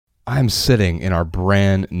I'm sitting in our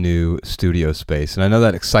brand new studio space, and I know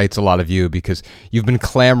that excites a lot of you because you've been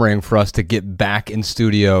clamoring for us to get back in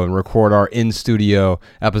studio and record our in-studio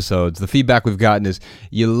episodes. The feedback we've gotten is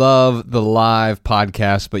you love the live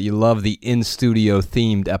podcast, but you love the in-studio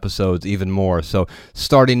themed episodes even more. So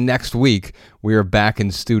starting next week, we are back in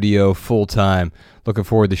studio full-time. Looking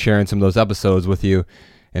forward to sharing some of those episodes with you.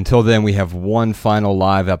 Until then, we have one final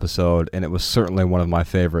live episode, and it was certainly one of my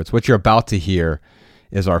favorites. What you're about to hear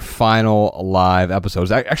is our final live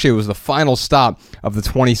episodes. Actually, it was the final stop of the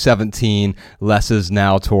 2017 Less Is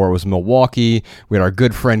Now tour. It was Milwaukee. We had our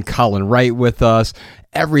good friend Colin Wright with us.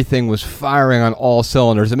 Everything was firing on all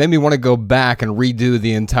cylinders. It made me want to go back and redo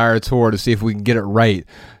the entire tour to see if we can get it right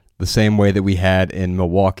the same way that we had in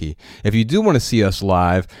Milwaukee. If you do want to see us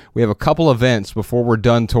live, we have a couple events before we're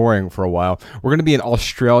done touring for a while. We're going to be in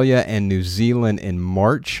Australia and New Zealand in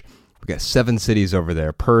March. We've got 7 cities over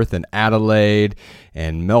there: Perth and Adelaide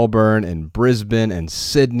and Melbourne and Brisbane and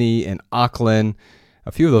Sydney and Auckland.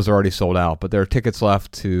 A few of those are already sold out, but there are tickets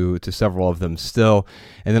left to several of them still.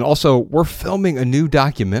 And then also, we're filming a new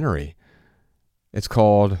documentary. It's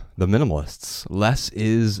called The Minimalists, Less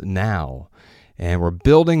Is Now. And we're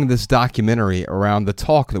building this documentary around the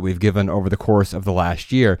talk that we've given over the course of the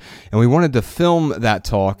last year. And we wanted to film that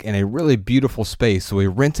talk in a really beautiful space. So we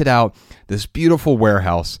rented out this beautiful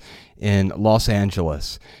warehouse in Los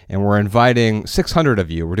Angeles. And we're inviting 600 of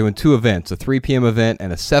you. We're doing 2 events, a 3 p.m. event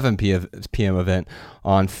and a 7 p.m. event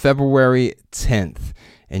on February 10th.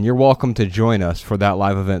 And you're welcome to join us for that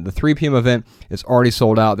live event. The 3 p.m. event is already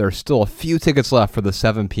sold out. There are still a few tickets left for the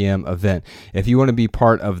 7 p.m. event. If you want to be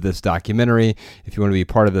part of this documentary, if you want to be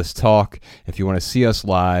part of this talk, if you want to see us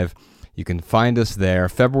live, you can find us there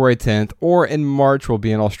February 10th, or in March we'll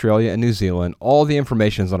be in Australia and New Zealand. All the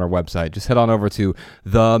information is on our website. Just head on over to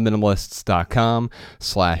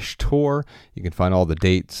theminimalists.com/tour. You can find all the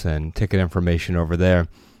dates and ticket information over there.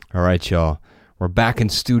 All right, y'all. We're back in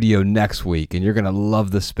studio next week, and you're going to love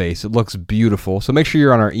the space. It looks beautiful. So make sure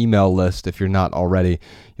you're on our email list if you're not already.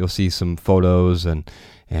 You'll see some photos, and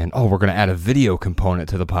we're going to add a video component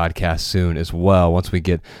to the podcast soon as well once we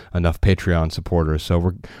get enough Patreon supporters.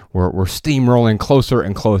 So we're steamrolling closer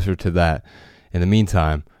and closer to that. In the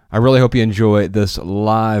meantime, I really hope you enjoy this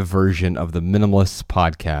live version of the Minimalists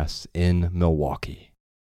podcast in Milwaukee.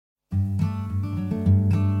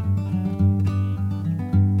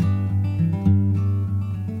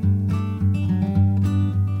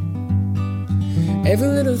 Every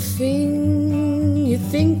little thing you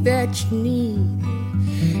think that you need,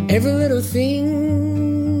 every little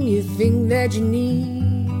thing you think that you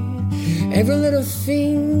need, every little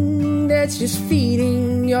thing that's just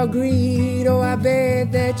feeding your greed. Oh, I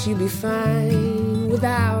bet that you'd be fine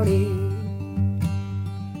without it.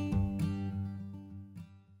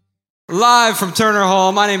 Live from Turner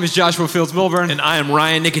Hall, my name is Joshua Fields Milburn. And I am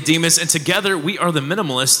Ryan Nicodemus, and together we are the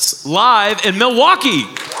Minimalists live in Milwaukee.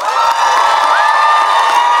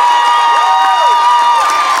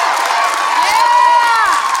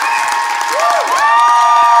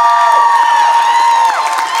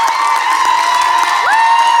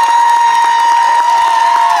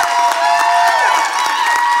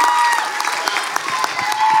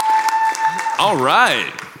 All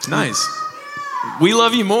right. Nice. We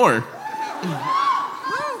love you more.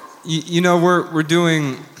 You know, we're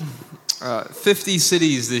doing 50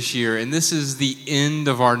 cities this year, and this is the end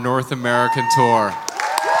of our North American tour.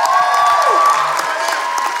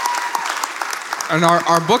 And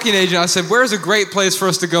our booking agent, I said, where's a great place for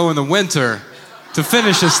us to go in the winter to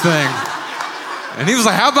finish this thing? And he was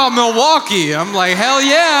like, how about Milwaukee? I'm like, hell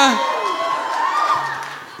yeah.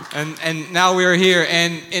 And now we are here,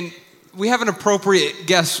 and we have an appropriate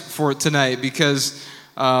guest for tonight because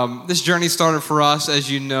this journey started for us,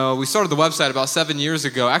 as you know. We started the website about 7 years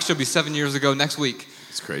ago. Actually, it'll be 7 years ago next week.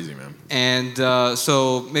 It's crazy, man. And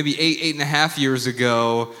so maybe eight and a half years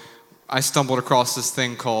ago, I stumbled across this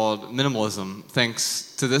thing called minimalism,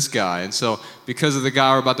 thanks to this guy. And so because of the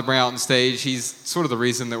guy we're about to bring out on stage, he's sort of the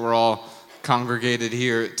reason that we're all congregated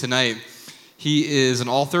here tonight. He is an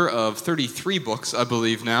author of 33 books, I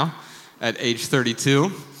believe now, at age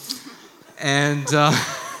 32. And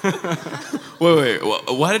wait.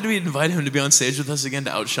 Why did we invite him to be on stage with us again,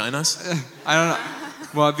 to outshine us? I don't know.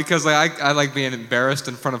 Well, because I like being embarrassed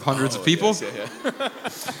in front of hundreds of people.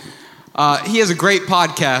 Yes, yeah. He has a great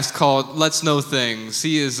podcast called Let's Know Things.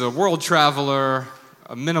 He is a world traveler,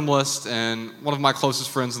 a minimalist, and one of my closest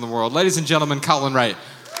friends in the world. Ladies and gentlemen, Colin Wright.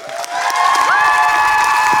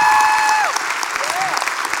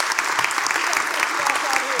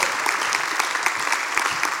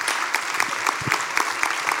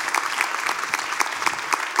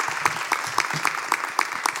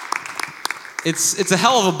 it's a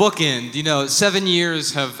hell of a bookend. 7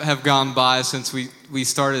 years have gone by since we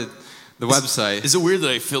started the website. Is it weird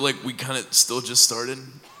that I feel like we kind of still just started?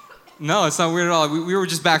 No, it's not weird at all. We were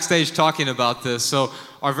just backstage talking about this. So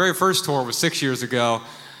our very first tour was 6 years ago,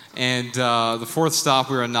 and the fourth stop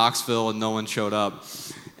we were in Knoxville, and no one showed up.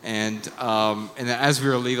 And as we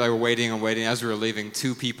were leaving, we're waiting and waiting. As we were leaving,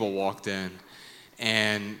 2 people walked in,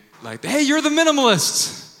 and like, hey, you're the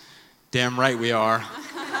Minimalists. Damn right we are.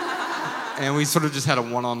 And we sort of just had a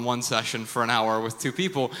one-on-one session for an hour with 2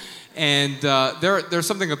 people. And there's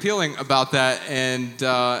something appealing about that. And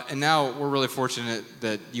now we're really fortunate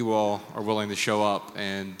that you all are willing to show up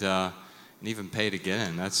and even pay to get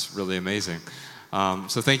in. That's really amazing.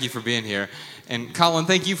 So thank you for being here. And Colin,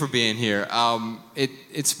 thank you for being here.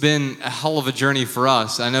 It's been a hell of a journey for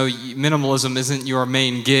us. I know minimalism isn't your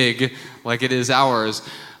main gig like it is ours.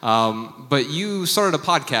 But you started a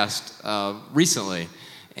podcast recently.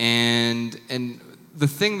 And the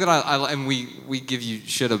thing that I and we give you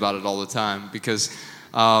shit about it all the time because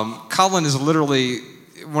Colin is literally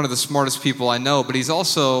one of the smartest people I know, but he's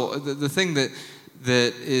also the thing that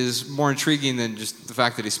is more intriguing than just the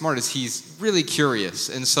fact that he's smart is he's really curious.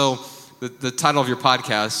 And so the title of your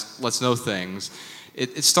podcast, Let's Know Things,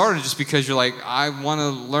 it started just because you're like, I want to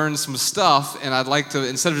learn some stuff, and I'd like to,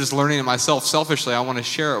 instead of just learning it myself selfishly, I want to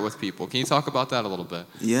share it with people. Can you talk about that a little bit?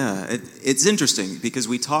 Yeah, it's interesting because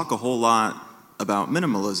we talk a whole lot about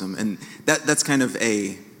minimalism, and that's kind of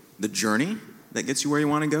the journey that gets you where you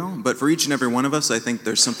want to go. But for each and every one of us, I think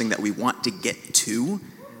there's something that we want to get to.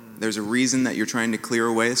 There's a reason that you're trying to clear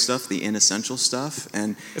away stuff, the inessential stuff.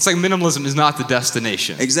 And it's like minimalism is not the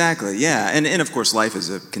destination. Exactly, yeah. And of course, life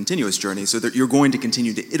is a continuous journey, so that you're going to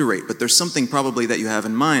continue to iterate. But there's something probably that you have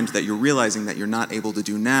in mind that you're realizing that you're not able to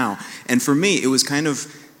do now. And for me, it was kind of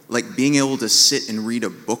like being able to sit and read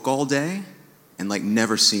a book all day and like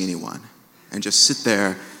never see anyone. And just sit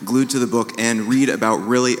there, glued to the book, and read about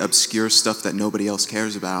really obscure stuff that nobody else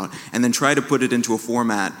cares about. And then try to put it into a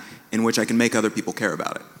format in which I can make other people care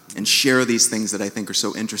about it. And share these things that I think are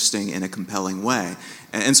so interesting in a compelling way.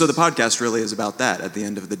 And so the podcast really is about that at the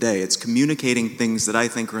end of the day. It's communicating things that I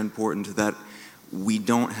think are important that we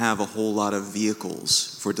don't have a whole lot of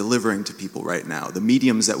vehicles for delivering to people right now. The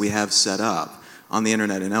mediums that we have set up on the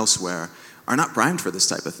internet and elsewhere are not primed for this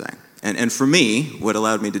type of thing. And for me, what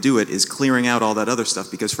allowed me to do it is clearing out all that other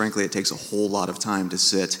stuff because frankly it takes a whole lot of time to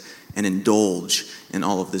sit and indulge in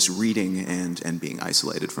all of this reading and being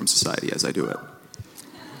isolated from society as I do it.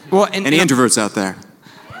 Well, any introverts out there?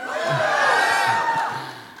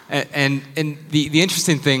 And the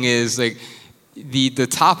interesting thing is like the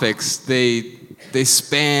topics they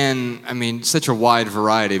span such a wide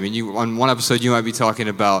variety. I mean, you on one episode you might be talking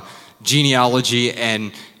about genealogy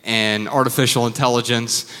and artificial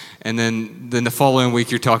intelligence, and then the following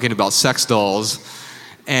week you're talking about sex dolls,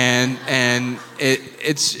 and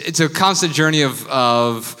it's a constant journey of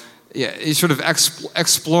sort of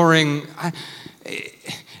exploring.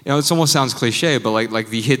 It almost sounds cliche, but like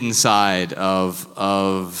the hidden side of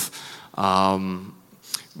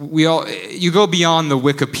you go beyond the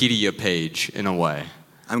Wikipedia page in a way.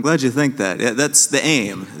 I'm glad you think that. Yeah, that's the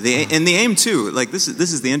aim. And the aim too. Like this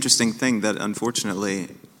is the interesting thing that unfortunately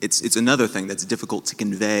it's another thing that's difficult to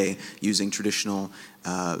convey using traditional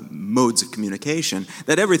modes of communication,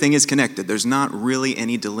 that everything is connected. There's not really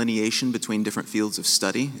any delineation between different fields of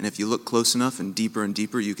study, and if you look close enough and deeper,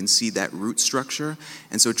 you can see that root structure.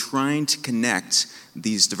 And so trying to connect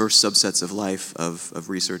these diverse subsets of life, of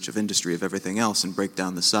research, of industry, of everything else, and break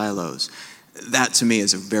down the silos, that to me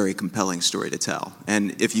is a very compelling story to tell.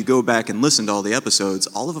 And if you go back and listen to all the episodes,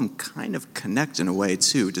 all of them kind of connect in a way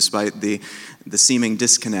too, despite the seeming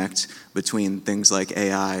disconnect between things like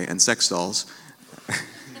AI and sex dolls.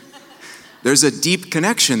 There's a deep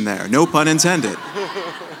connection there, no pun intended.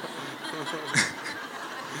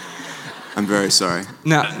 I'm very sorry.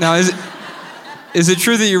 Now is it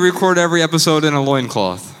true that you record every episode in a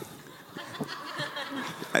loincloth?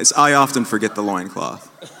 I often forget the loincloth.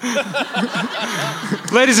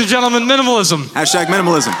 Ladies and gentlemen, minimalism.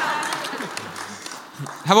 #minimalism.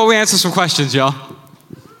 How about we answer some questions, y'all?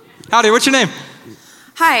 Howdy, what's your name?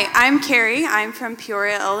 Hi, I'm Carrie. I'm from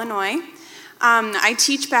Peoria, Illinois. I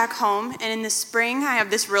teach back home, and in the spring I have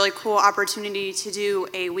this really cool opportunity to do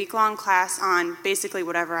a week-long class on basically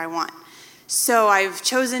whatever I want. So I've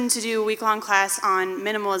chosen to do a week-long class on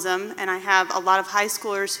minimalism, and I have a lot of high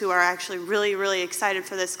schoolers who are actually really, really excited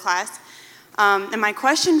for this class. And my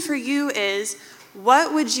question for you is,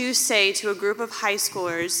 what would you say to a group of high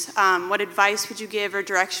schoolers? What advice would you give or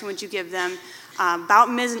direction would you give them about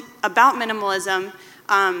minimalism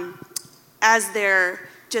as they're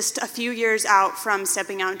just a few years out from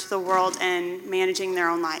stepping out into the world and managing their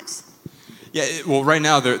own lives. Yeah, well, right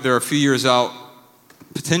now they're a few years out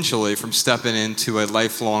potentially from stepping into a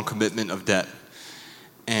lifelong commitment of debt.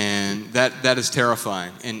 And that is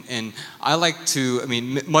terrifying. And I like to,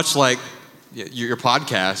 much like your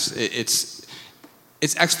podcast, it's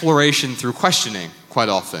exploration through questioning quite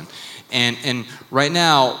often. And right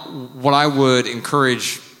now, what I would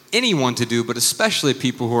encourage anyone to do, but especially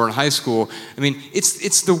people who are in high school,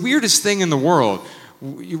 it's the weirdest thing in the world.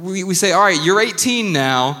 We say, all right, you're 18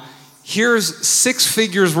 now, here's 6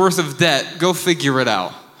 figures worth of debt, go figure it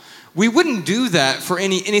out. We wouldn't do that for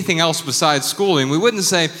anything else besides schooling. We wouldn't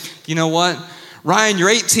say, you know what, Ryan, you're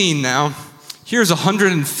 18 now, here's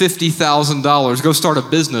 $150,000, go start a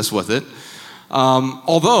business with it.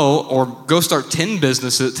 Or go start 10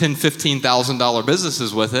 $15,000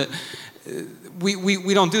 businesses with it.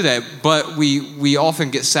 We don't do that, but we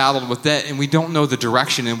often get saddled with debt, and we don't know the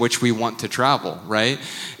direction in which we want to travel, right?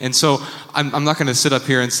 And so I'm not going to sit up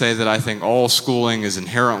here and say that I think all schooling is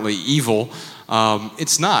inherently evil.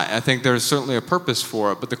 It's not. I think there's certainly a purpose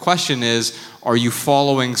for it. But the question is, are you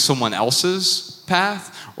following someone else's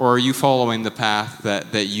path, or are you following the path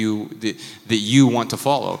that you want to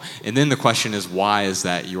follow? And then the question is, why is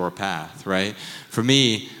that your path, right? For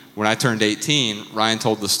me, when I turned 18, Ryan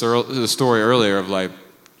told the story earlier of like,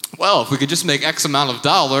 well, if we could just make X amount of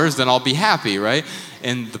dollars, then I'll be happy, right?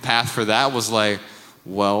 And the path for that was like,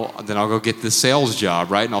 well, then I'll go get this sales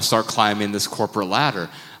job, right? And I'll start climbing this corporate ladder.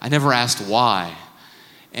 I never asked why.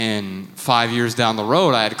 And 5 years down the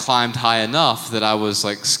road, I had climbed high enough that I was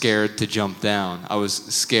like scared to jump down. I was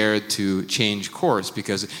scared to change course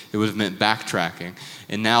because it would have meant backtracking.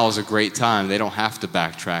 And now is a great time. They don't have to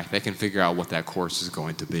backtrack. They can figure out what that course is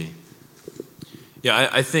going to be. Yeah,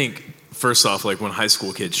 I think, first off, like when high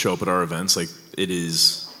school kids show up at our events, like it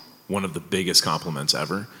is one of the biggest compliments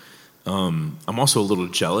ever. I'm also a little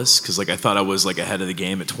jealous because like I thought I was like ahead of the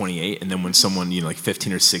game at 28, and then when someone like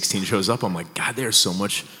 15 or 16 shows up, I'm like, God, they're so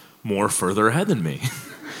much more further ahead than me.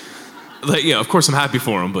 Like, yeah, of course I'm happy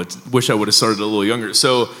for them, but wish I would have started a little younger.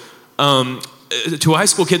 So to a high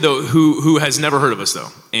school kid though who has never heard of us though,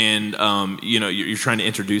 and you're trying to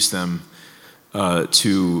introduce them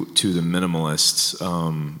to the minimalists.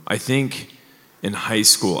 I think in high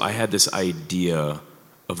school I had this idea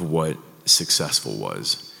of what successful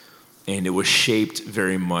was. And it was shaped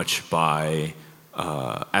very much by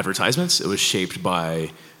advertisements. It was shaped by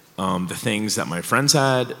the things that my friends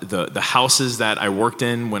had, the houses that I worked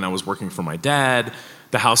in when I was working for my dad,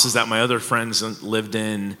 the houses that my other friends lived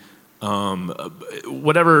in,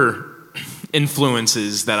 whatever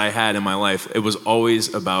influences that I had in my life. It was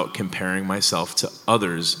always about comparing myself to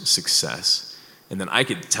others' success. And then I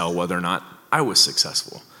could tell whether or not I was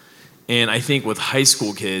successful. And I think with high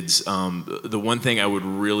school kids, the one thing I would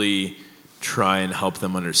really try and help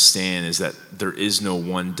them understand is that there is no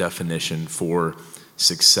one definition for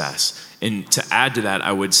success. And to add to that,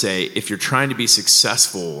 I would say if you're trying to be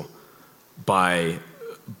successful by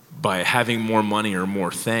having more money or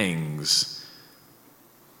more things,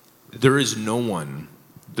 there's no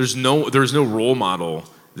role model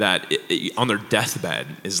that on their deathbed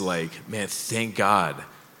is like, man, thank God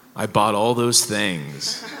I bought all those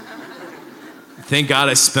things. Thank God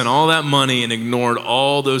I spent all that money and ignored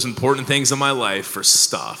all those important things in my life for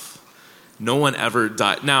stuff. No one ever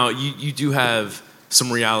died. Now, you do have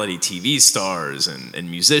some reality TV stars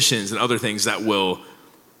and musicians and other things that will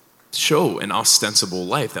show an ostensible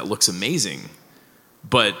life that looks amazing.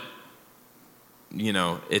 But,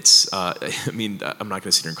 it's, I'm not going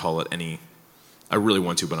to sit here and call it any, I really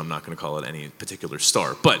want to, but I'm not going to call it any particular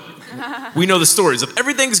star. But we know the stories of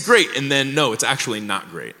everything's great, and then, no, it's actually not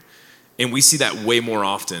great. And we see that way more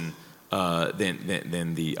often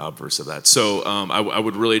than the obverse of that. So I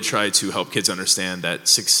would really try to help kids understand that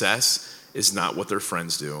success is not what their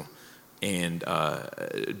friends do. And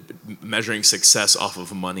measuring success off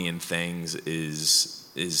of money and things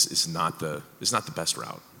is not the best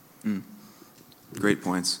route. Mm. Great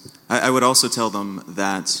points. I would also tell them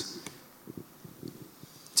that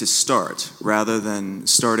to start, rather than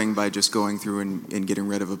starting by just going through and getting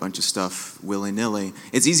rid of a bunch of stuff willy-nilly,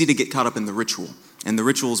 it's easy to get caught up in the ritual. And the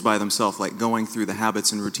rituals by themselves, like going through the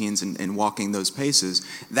habits and routines and walking those paces,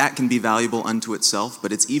 that can be valuable unto itself,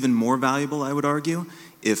 but it's even more valuable, I would argue,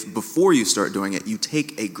 if before you start doing it, you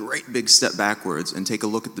take a great big step backwards and take a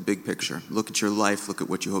look at the big picture. Look at your life, look at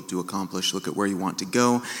what you hope to accomplish, look at where you want to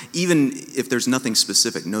go. Even if there's nothing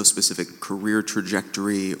specific, no specific career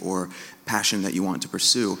trajectory or passion that you want to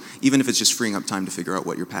pursue, even if it's just freeing up time to figure out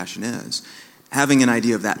what your passion is, having an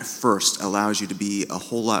idea of that first allows you to be a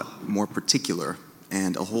whole lot more particular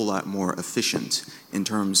and a whole lot more efficient in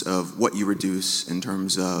terms of what you reduce, in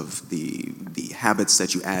terms of the habits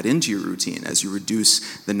that you add into your routine as you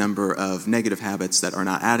reduce the number of negative habits that are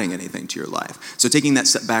not adding anything to your life. So taking that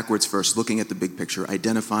step backwards first, looking at the big picture,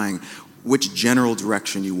 identifying which general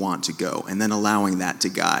direction you want to go, and then allowing that to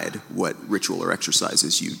guide what ritual or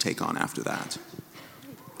exercises you take on after that.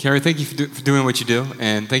 Carrie, thank you for doing what you do,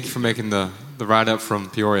 and thank you for making the ride up from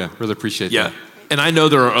Peoria. Really appreciate that. And I know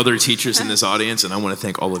there are other teachers in this audience, and I want to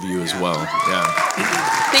thank all of you as well. Yeah.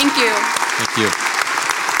 Thank you. Thank you.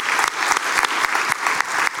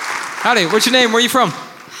 Howdy, what's your name? Where are you from?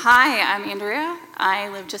 Hi, I'm Andrea. I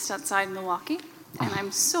live just outside Milwaukee, and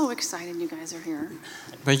I'm so excited you guys are here.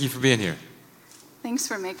 Thank you for being here. Thanks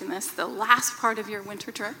for making this the last part of your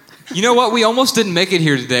winter trip. You know what? We almost didn't make it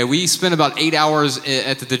here today. We spent about 8 hours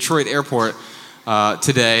at the Detroit airport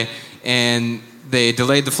today, and they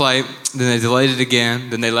delayed the flight, then they delayed it again,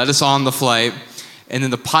 then they let us on the flight, and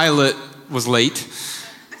then the pilot was late.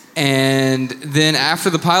 And then after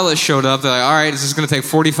the pilot showed up, they're like, all right, this is going to take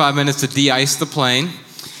 45 minutes to de-ice the plane.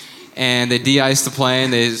 And they de-iced the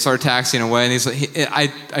plane, they started taxiing away, and he's like,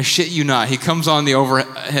 I shit you not, he comes on the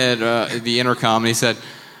overhead, the intercom, and he said,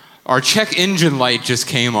 our check engine light just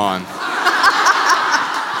came on.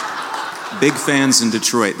 Big fans in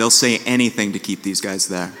Detroit. They'll say anything to keep these guys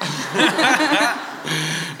there.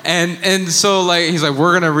 And so like he's like,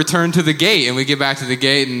 we're gonna return to the gate, and we get back to the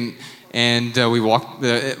gate, and we walk.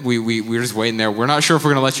 We're just waiting there. We're not sure if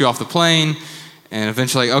we're gonna let you off the plane, and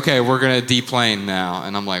eventually, like, okay, we're gonna deplane now.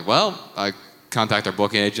 And I'm like, well, I contact our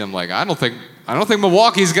booking agent. I'm like, I don't think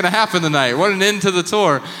Milwaukee's gonna happen tonight. What an end to the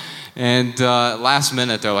tour. And last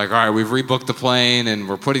minute, they're like, all right, we've rebooked the plane, and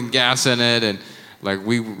we're putting gas in it, and like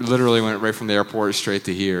we literally went right from the airport straight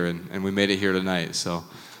to here, and we made it here tonight. So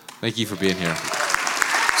thank you for being here.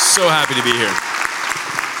 So happy to be here.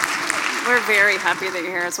 We're very happy that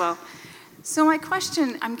you're here as well. So my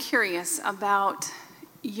question, I'm curious about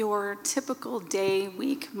your typical day,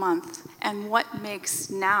 week, month, and what makes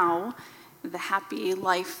now the happy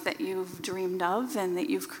life that you've dreamed of and that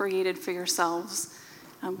you've created for yourselves.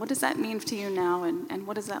 What does that mean to you now, and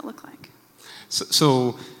what does that look like?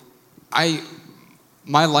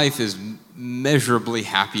 My life is measurably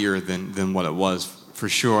happier than what it was, for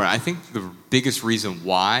sure. I think the biggest reason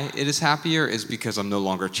why it is happier is because I'm no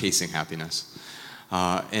longer chasing happiness.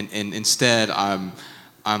 And instead, I'm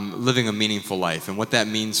living a meaningful life. And what that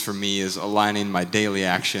means for me is aligning my daily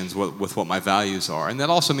actions with what my values are. And that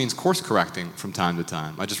also means course correcting from time to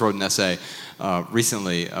time. I just wrote an essay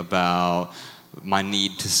recently about my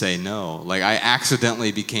need to say no. Like, I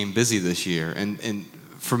accidentally became busy this year. And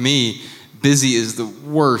for me, busy is the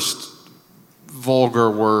worst vulgar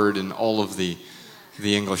word in all of the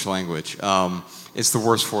English language. It's the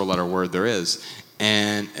worst four-letter word there is.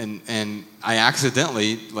 And I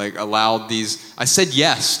accidentally allowed these. I said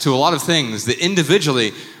yes to a lot of things that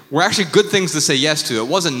individually were actually good things to say yes to. It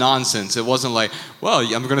wasn't nonsense. It wasn't like, well,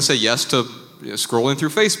 I'm going to say yes to scrolling through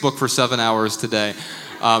Facebook for 7 hours today.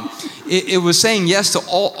 It was saying yes to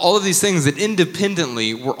all of these things that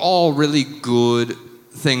independently were all really good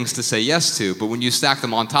things to say yes to. But when you stack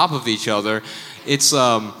them on top of each other, it's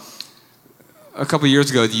a couple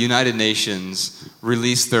years ago, the United Nations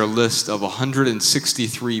released their list of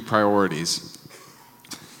 163 priorities.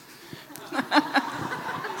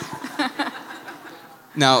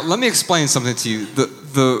 Now, let me explain something to you.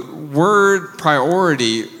 The word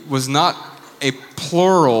priority was not a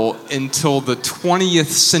plural until the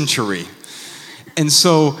 20th century. And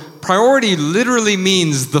so priority literally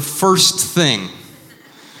means the first thing.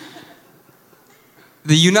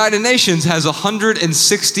 The United Nations has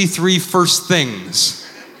 163 first things.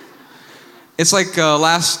 It's like a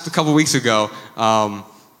couple weeks ago,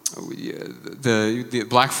 the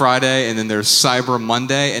Black Friday, and then there's Cyber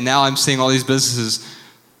Monday, and now I'm seeing all these businesses,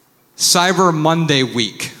 Cyber Monday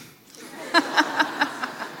week.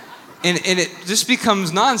 and it just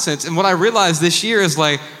becomes nonsense. And what I realized this year is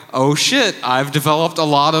like, oh shit, I've developed a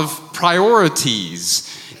lot of priorities.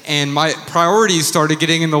 And my priorities started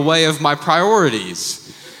getting in the way of my priorities.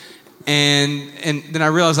 And then I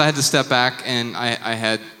realized I had to step back, and I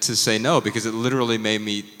had to say no, because it literally made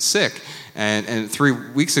me sick. And 3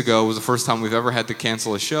 weeks ago was the first time we've ever had to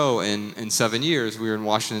cancel a show in 7 years. We were in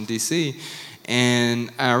Washington, D.C.,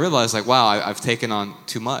 and I realized, like, wow, I've taken on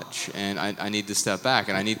too much, and I need to step back,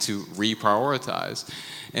 and I need to reprioritize.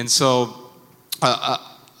 And so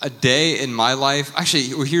a day in my life,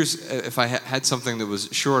 actually, here's, if I had something that was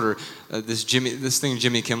shorter, this thing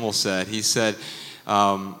Jimmy Kimmel said. He said,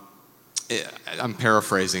 I'm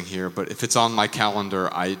paraphrasing here, but if it's on my calendar,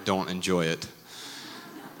 I don't enjoy it.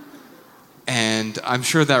 And I'm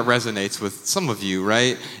sure that resonates with some of you,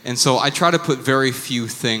 right? And so I try to put very few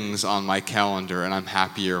things on my calendar, and I'm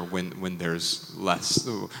happier when there's less,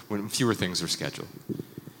 when fewer things are scheduled.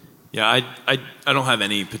 Yeah, I don't have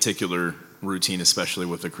any particular routine, especially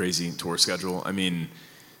with a crazy tour schedule. I mean,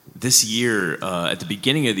 this year, at the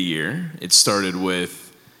beginning of the year, it started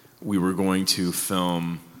with we were going to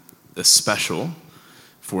film a special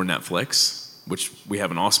for Netflix, which we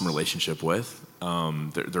have an awesome relationship with.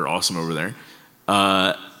 They're awesome over there.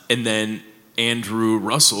 And then Andrew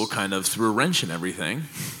Russell kind of threw a wrench in everything.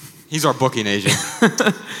 He's our booking agent.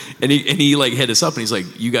 and he like hit us up and he's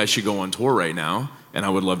like, you guys should go on tour right now and I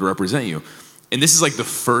would love to represent you. And this is like the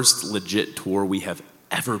first legit tour we have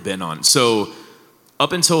ever been on. So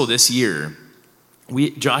up until this year,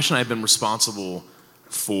 Josh and I have been responsible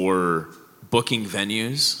for booking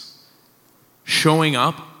venues, showing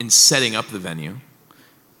up and setting up the venue,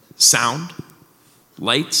 sound,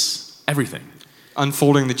 lights, everything.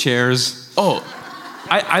 Unfolding the chairs. Oh,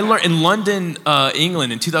 I learned in London,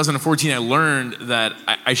 England in 2014, I learned that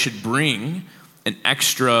I should bring an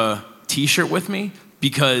extra t-shirt with me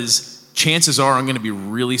because chances are I'm going to be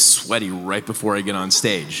really sweaty right before I get on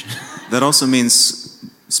stage. That also means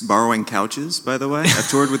borrowing couches, by the way. I've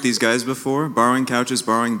toured with these guys before, borrowing couches,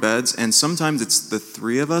 borrowing beds, and sometimes it's the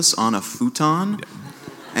three of us on a futon,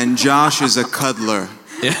 and Josh is a cuddler.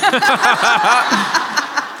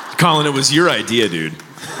 Colin, it was your idea, dude.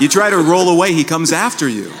 You try to roll away, he comes after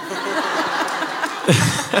you.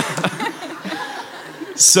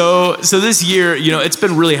 So this year, it's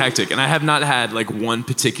been really hectic, and I have not had like one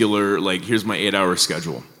particular, like, here's my 8-hour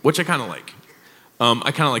schedule, which I kind of like.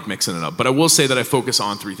 I kind of like mixing it up, but I will say that I focus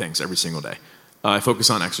on 3 things every single day. I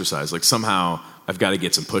focus on exercise. Like somehow I've got to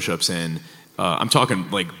get some push-ups in. I'm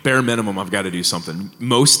talking like bare minimum, I've got to do something.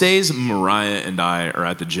 Most days, Mariah and I are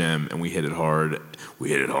at the gym and we hit it hard. We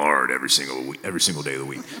hit it hard every single day of the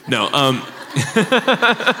week. No,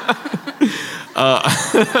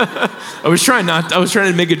 I was trying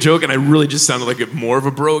to make a joke and I really just sounded like more of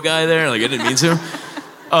a bro guy there. Like I didn't mean to.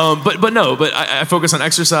 But I focus on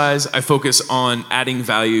exercise. I focus on adding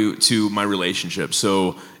value to my relationship.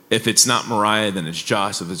 So if it's not Mariah, then it's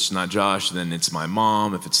Josh. If it's not Josh, then it's my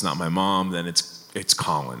mom. If it's not my mom, then it's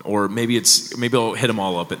Colin. Or maybe I'll hit them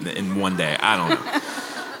all up in one day. I don't know.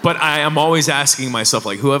 But I am always asking myself,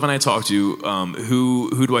 like, who haven't I talked to?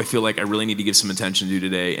 Who do I feel like I really need to give some attention to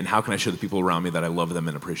today? And how can I show the people around me that I love them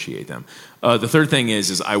and appreciate them? The third thing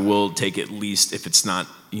is I will take at least, if it's not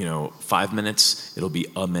 5 minutes, it'll be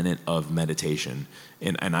a minute of meditation,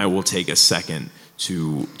 and I will take a second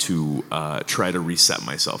to try to reset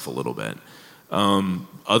myself a little bit.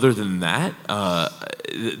 Other than that,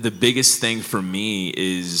 the biggest thing for me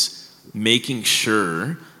is making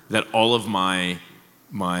sure that all of my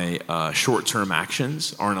short-term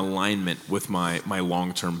actions are in alignment with my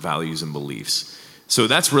long-term values and beliefs. So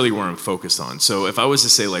that's really where I'm focused on. So if I was to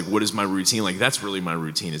say, like, what is my routine? Like, that's really my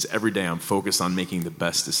routine, is every day I'm focused on making the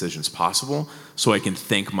best decisions possible so I can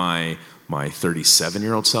thank my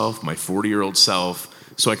 37-year-old self, my 40-year-old self,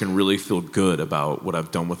 so I can really feel good about what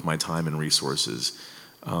I've done with my time and resources.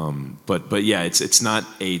 But yeah, it's not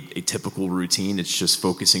a typical routine. It's just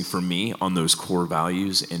focusing for me on those core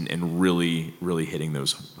values and really, really hitting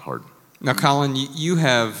those hard. Now, Colin,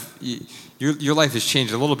 your life has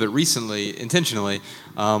changed a little bit recently, intentionally.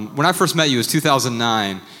 When I first met you, it was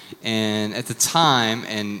 2009, and at the time,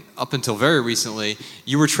 and up until very recently,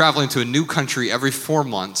 you were traveling to a new country every 4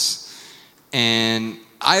 months, and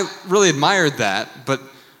I really admired that, but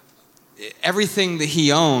everything that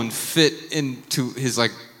he owned fit into his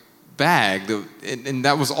bag, and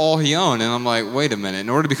that was all he owned. And I'm like, wait a minute, in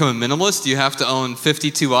order to become a minimalist, you have to own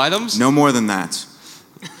 52 items? No more than that.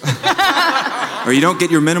 Or you don't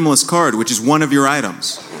get your minimalist card, which is one of your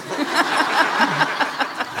items.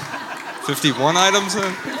 51 items?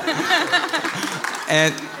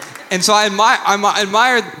 And so I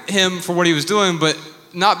admired him for what he was doing, but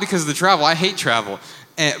not because of the travel. I hate travel.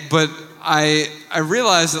 But I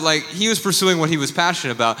realized that he was pursuing what he was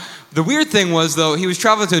passionate about. The weird thing was, though, he was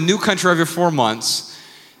traveling to a new country every 4 months,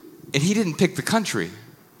 and he didn't pick the country.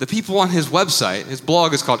 The people on his website, his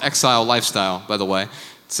blog is called Exile Lifestyle, by the way.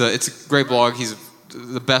 It's a great blog. He's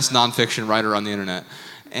the best nonfiction writer on the internet,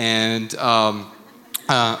 and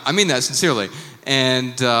I mean that sincerely.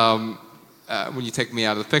 And when you take me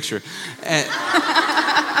out of the picture,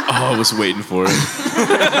 I was waiting for it.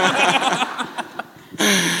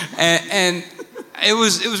 And it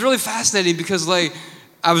was really fascinating because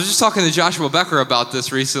I was just talking to Joshua Becker about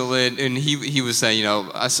this recently, and he was saying,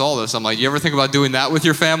 I saw this. I'm like, you ever think about doing that with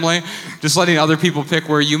your family? Just letting other people pick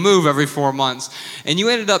where you move every 4 months. And you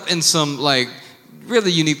ended up in some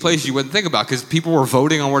really unique places you wouldn't think about because people were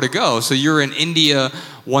voting on where to go. So you're in India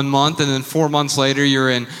 1 month, and then 4 months later you're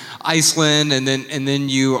in Iceland, and then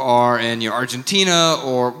you are in Argentina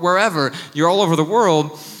or wherever. You're all over the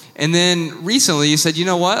world. And then recently you said, you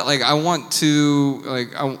know what? Like I want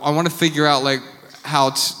to figure out like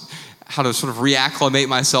how to sort of reacclimate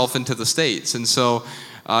myself into the States. And so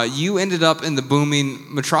you ended up in the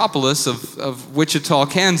booming metropolis of Wichita,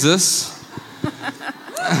 Kansas.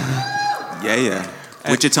 Yeah.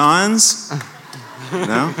 Wichitans?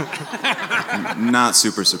 No? Not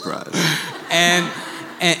super surprised. And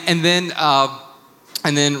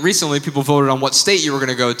then recently people voted on what state you were going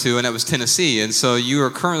to go to, and it was Tennessee. And so you are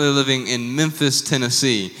currently living in Memphis,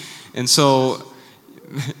 Tennessee. And so...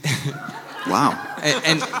 Wow.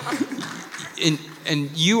 And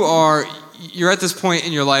you're at this point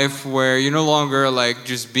in your life where you're no longer like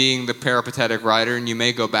just being the peripatetic writer, and you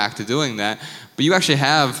may go back to doing that, but you actually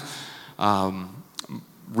have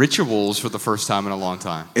rituals for the first time in a long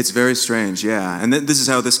time. It's very strange, yeah. And this is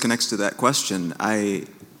how this connects to that question.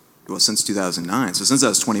 Since 2009, so since I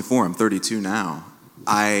was 24, I'm 32 now,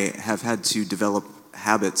 I have had to develop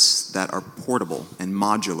habits that are portable and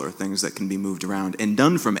modular, things that can be moved around and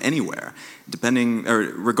done from anywhere,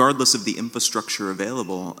 regardless of the infrastructure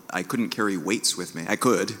available. I couldn't carry weights with me. I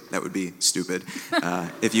could, that would be stupid.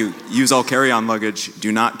 If you use all carry-on luggage,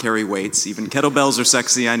 do not carry weights. Even kettlebells are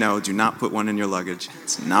sexy, I know. Do not put one in your luggage.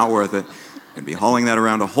 It's not worth it. You're going to be hauling that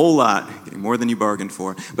around a whole lot, getting more than you bargained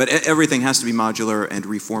for. But everything has to be modular and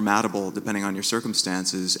reformatable depending on your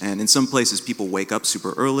circumstances. And in some places, people wake up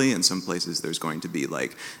super early. In some places, there's going to be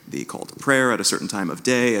like the call to prayer at a certain time of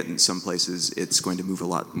day. And in some places, it's going to move a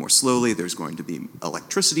lot more slowly. There's going to be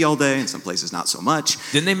electricity all day. In some places, not so much.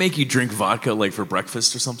 Didn't they make you drink vodka like for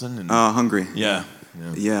breakfast or something? Hungry. Yeah.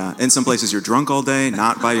 In some places, you're drunk all day,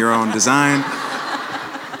 not by your own design.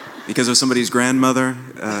 Because of somebody's grandmother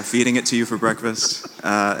feeding it to you for breakfast.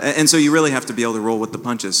 And so you really have to be able to roll with the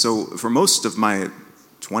punches. So for most of my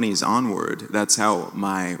 20s onward, that's how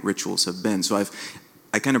my rituals have been. So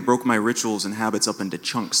I kind of broke my rituals and habits up into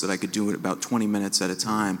chunks that I could do it about 20 minutes at a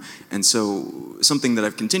time. And so something that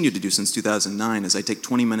I've continued to do since 2009 is I take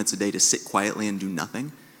 20 minutes a day to sit quietly and do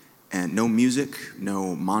nothing. And no music,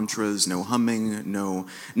 no mantras, no humming,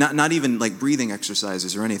 not even like breathing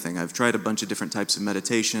exercises or anything. I've tried a bunch of different types of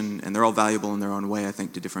meditation, and they're all valuable in their own way, I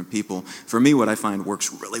think, to different people. For me, what I find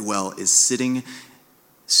works really well is sitting,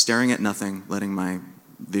 staring at nothing, letting my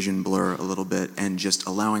vision blur a little bit, and just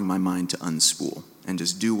allowing my mind to unspool and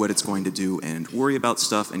just do what it's going to do and worry about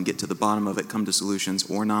stuff and get to the bottom of it, come to solutions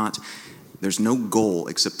or not. There's no goal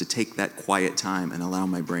except to take that quiet time and allow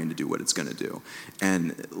my brain to do what it's going to do.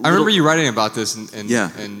 And I remember you writing about this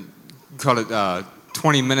and called it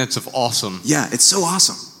 20 Minutes of Awesome. Yeah, it's so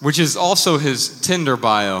awesome. Which is also his Tinder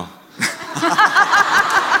bio.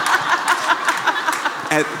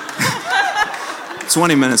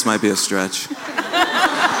 20 minutes might be a stretch.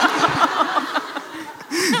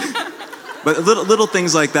 But little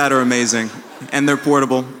things like that are amazing, and they're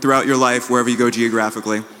portable throughout your life, wherever you go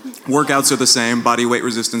geographically. Workouts are the same, body weight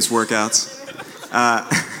resistance workouts.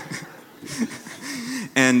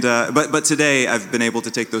 But today I've been able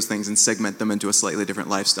to take those things and segment them into a slightly different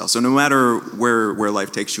lifestyle. So no matter where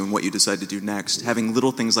life takes you and what you decide to do next, having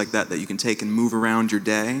little things like that you can take and move around your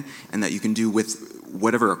day and that you can do with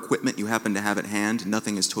whatever equipment you happen to have at hand,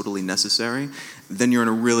 nothing is totally necessary, then you're in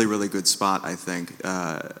a really, really good spot, I think,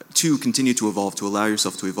 to continue to evolve, to allow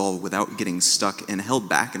yourself to evolve without getting stuck and held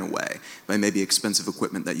back in a way by maybe expensive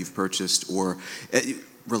equipment that you've purchased or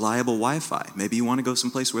reliable Wi-Fi. Maybe you want to go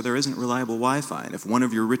someplace where there isn't reliable Wi-Fi, and if one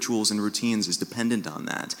of your rituals and routines is dependent on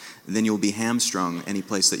that, then you'll be hamstrung any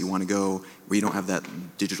place that you want to go where you don't have that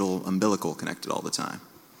digital umbilical connected all the time.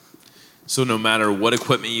 So no matter what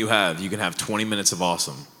equipment you have, you can have 20 minutes of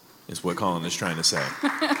awesome, is what Colin is trying to say.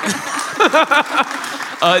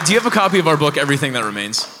 Do you have a copy of our book, Everything That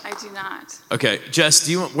Remains? I do not. Okay, Jess,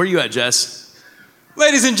 where are you at, Jess?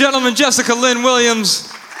 Ladies and gentlemen, Jessica Lynn Williams.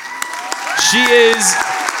 She is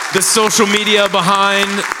the social media behind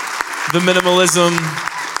the minimalism,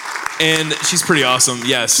 and she's pretty awesome,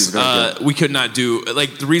 yes. She's very good. We could not do,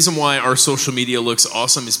 the reason why our social media looks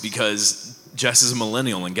awesome is because Jess is a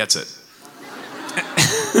millennial and gets it.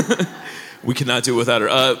 We cannot do it without her.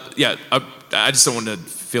 I just don't want to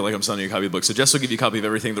feel like I'm selling you a copy of the book. So Jess will give you a copy of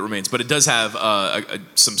Everything That Remains. But it does have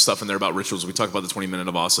some stuff in there about rituals. We talk about the 20 Minute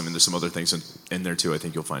of Awesome, and there's some other things in there too I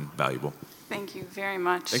think you'll find valuable. Thank you very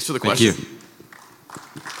much. Thanks for the question. Thank you.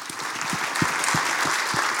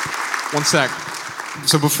 One sec.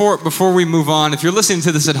 So before we move on, if you're listening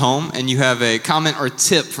to this at home and you have a comment or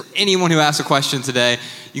tip for anyone who asked a question today,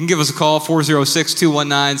 you can give us a call,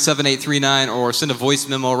 406-219-7839, or send a voice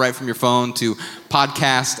memo right from your phone to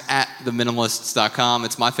podcast@theminimalists.com.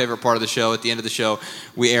 It's my favorite part of the show. At the end of the show,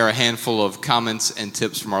 we air a handful of comments and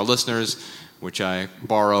tips from our listeners, which I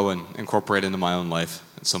borrow and incorporate into my own life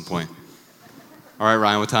at some point. All right,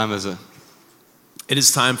 Ryan, what time is it? It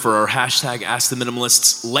is time for our hashtag Ask the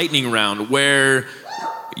Minimalists lightning round, where,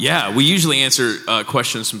 we usually answer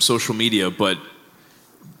questions from social media, but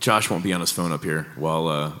Josh won't be on his phone up here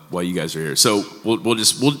while you guys are here. So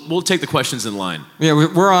we'll take the questions in line. Yeah,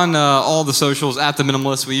 we're on all the socials at the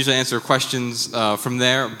Minimalists. We usually answer questions from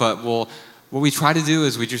there, but what we try to do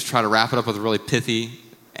is we just try to wrap it up with a really pithy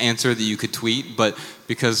answer that you could tweet, but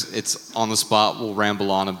because it's on the spot, we'll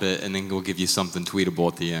ramble on a bit and then we'll give you something tweetable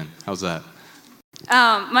at the end. How's that?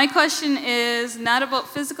 My question is not about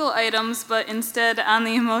physical items, but instead on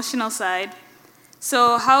the emotional side.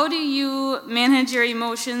 So how do you manage your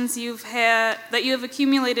emotions that you have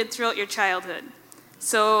accumulated throughout your childhood?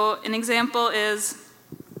 So an example is,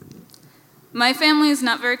 my family is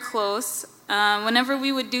not very close. Whenever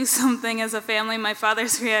we would do something as a family, my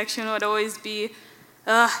father's reaction would always be,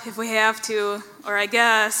 if we have to, or I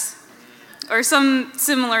guess, or some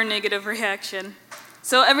similar negative reaction.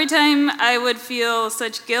 So every time I would feel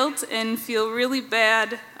such guilt and feel really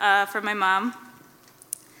bad for my mom.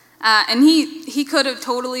 And he could have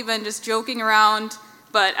totally been just joking around,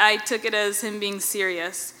 but I took it as him being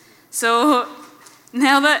serious. So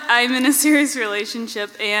now that I'm in a serious relationship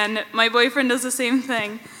and my boyfriend does the same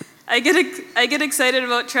thing, I get excited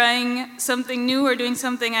about trying something new or doing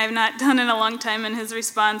something I've not done in a long time, and his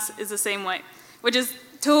response is the same way, which is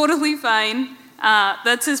totally fine.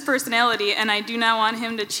 That's his personality, and I do not want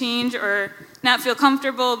him to change or not feel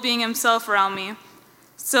comfortable being himself around me.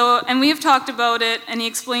 So, and we have talked about it, and he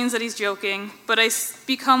explains that he's joking, but I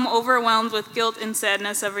become overwhelmed with guilt and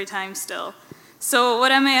sadness every time still. So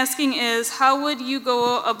what I'm asking is, how would you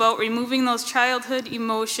go about removing those childhood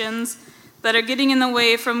emotions that are getting in the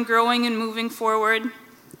way from growing and moving forward?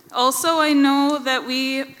 Also, I know that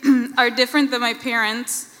we are different than my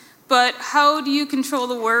parents, but how do you control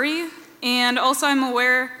the worry? And also, I'm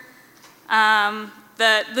aware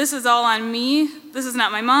that this is all on me. This is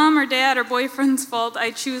not my mom or dad or boyfriend's fault.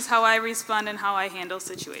 I choose how I respond and how I handle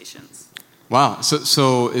situations. Wow.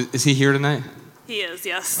 So is he here tonight? He is,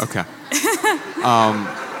 yes. Okay.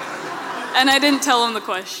 And I didn't tell him the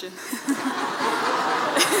question.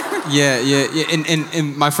 Yeah.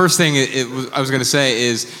 And my first thing I was going to say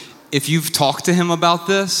is, if you've talked to him about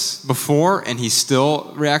this before and he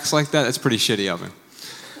still reacts like that, that's pretty shitty of him.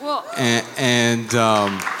 Well,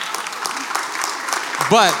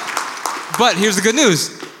 but here's the good news,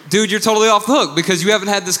 dude. You're totally off the hook because you haven't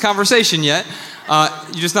had this conversation yet.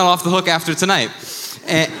 You're just not off the hook after tonight,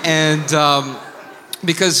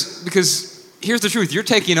 because here's the truth. You're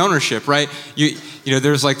taking ownership, right? You know,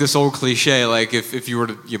 there's like this old cliche, like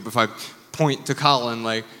if I point to Colin,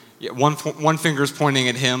 like, one finger's pointing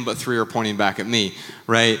at him, but three are pointing back at me,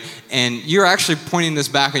 right? And you're actually pointing this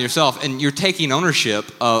back on yourself, and you're taking ownership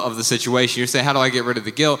of the situation. You're saying, how do I get rid of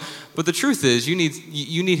the guilt? But the truth is, you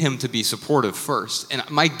need him to be supportive first. And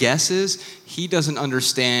my guess is he doesn't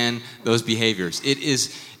understand those behaviors.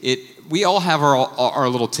 We all have our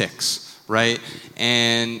little tics, right?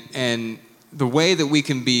 And the way that we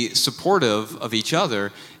can be supportive of each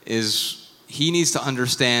other is he needs to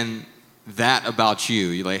understand that about you.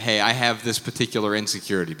 You're like, hey, I have this particular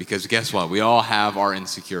insecurity, because guess what? We all have our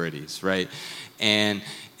insecurities, right? And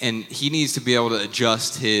he needs to be able to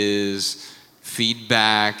adjust his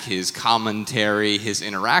feedback, his commentary, his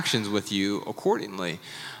interactions with you accordingly.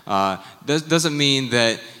 Doesn't mean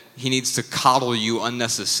that he needs to coddle you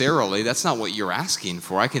unnecessarily. That's not what you're asking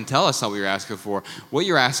for. I can tell that's not what you're asking for. What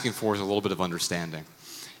you're asking for is a little bit of understanding.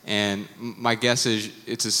 And my guess is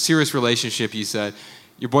it's a serious relationship, you said.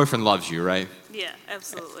 Your boyfriend loves you, right? Yeah,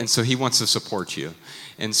 absolutely. And so he wants to support you.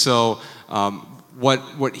 And so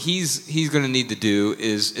what he's going to need to do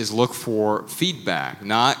is look for feedback,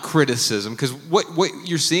 not criticism, because what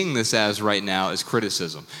you're seeing this as right now is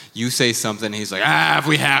criticism. You say something, he's like, if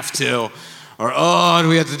we have to, or do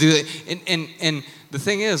we have to do that? And the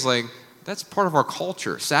thing is, like, that's part of our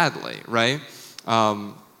culture, sadly, right?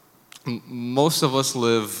 Most of us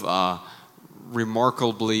live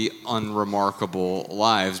remarkably unremarkable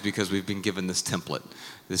lives because we've been given this template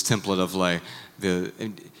of like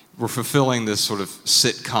we're fulfilling this sort of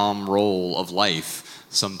sitcom role of life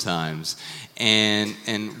sometimes, and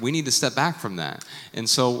we need to step back from that. And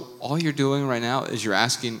so all you're doing right now is you're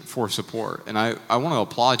asking for support, and I want to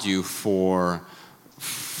applaud you for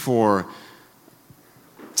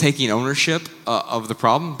taking ownership of the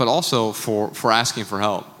problem, but also for asking for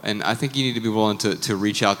help. And I think you need to be willing to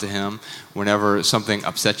reach out to him whenever something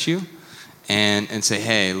upsets you, and say,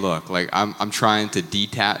 hey, look, like I'm trying to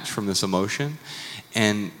detach from this emotion.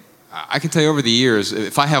 And I can tell you over the years,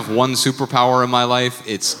 if I have one superpower in my life,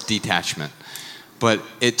 it's detachment. But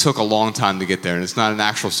it took a long time to get there, and it's not an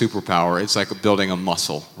actual superpower. It's like building a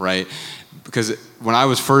muscle, right? Because when I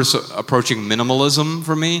was first approaching minimalism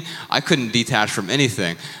for me, I couldn't detach from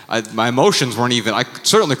anything. My emotions weren't even, I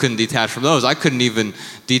certainly couldn't detach from those. I couldn't even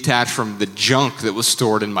detach from the junk that was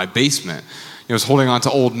stored in my basement. I was holding on to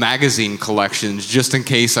old magazine collections just in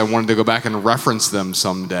case I wanted to go back and reference them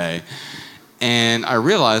someday. And I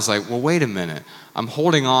realized, like, well, wait a minute. I'm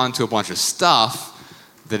holding on to a bunch of stuff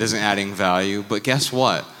that isn't adding value, but guess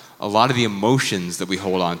what? A lot of the emotions that we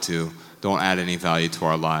hold on to don't add any value to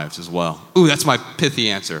our lives as well. Ooh, that's my pithy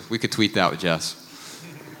answer. We could tweet that with Jess.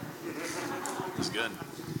 That's good.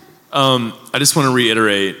 I just want to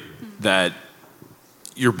reiterate that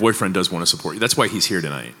your boyfriend does want to support you. That's why he's here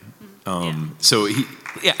tonight. So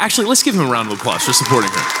actually, let's give him a round of applause for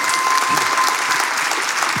supporting her.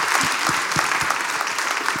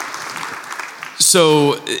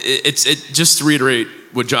 So just to reiterate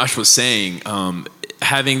what Josh was saying,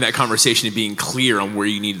 having that conversation and being clear on where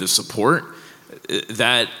you need the support,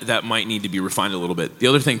 that might need to be refined a little bit. The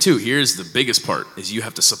other thing too, here's the biggest part, is you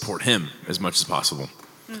have to support him as much as possible.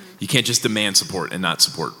 Mm-hmm. You can't just demand support and not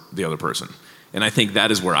support the other person. And I think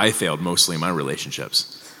that is where I failed mostly in my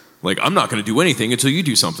relationships. Like, I'm not going to do anything until you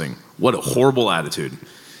do something. What a horrible attitude.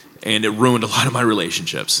 And it ruined a lot of my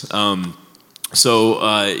relationships.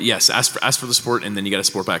 Yes, ask for the support, and then you got to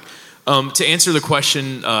support back. To answer the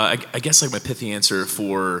question, I guess like my pithy answer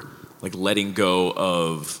for like letting go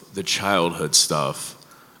of the childhood stuff.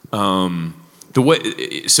 So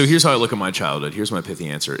here's how I look at my childhood. Here's my pithy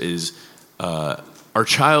answer: is our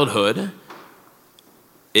childhood,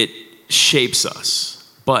 it shapes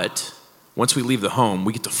us, but once we leave the home,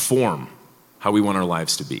 we get to form how we want our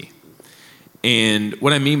lives to be. And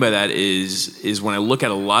what I mean by that is when I look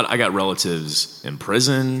at I got relatives in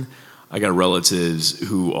prison. I got relatives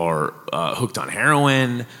who are hooked on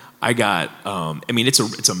heroin.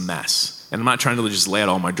 It's a mess. And I'm not trying to just lay out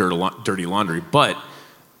all my dirty laundry, but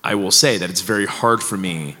I will say that it's very hard for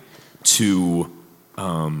me to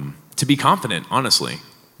be confident, honestly,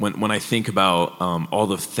 when I think about all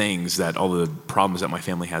the problems that my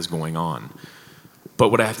family has going on. But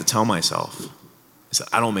what I have to tell myself is that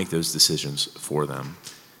I don't make those decisions for them.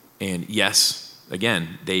 And yes,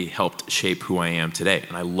 again, they helped shape who I am today,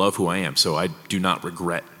 and I love who I am, so I do not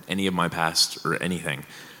regret any of my past or anything.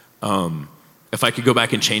 If I could go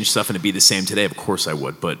back and change stuff and it'd be the same today, of course I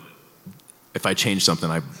would, but if I changed something,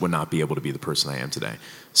 I would not be able to be the person I am today.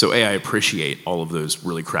 So I appreciate all of those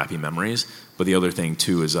really crappy memories, but the other thing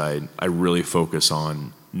too is I really focus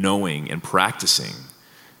on knowing and practicing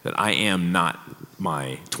that I am not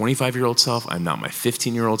my 25-year-old self, I'm not my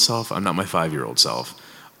 15-year-old self, I'm not my 5-year-old self.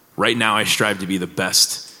 Right now, I strive to be the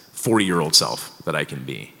best 40-year-old self that I can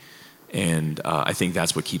be. And I think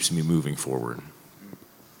that's what keeps me moving forward.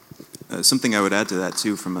 Something I would add to that,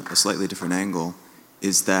 too, from a slightly different angle,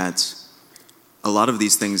 is that a lot of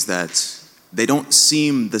these things that they don't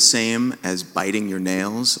seem the same as biting your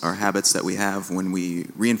nails are habits that we have when we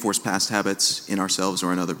reinforce past habits in ourselves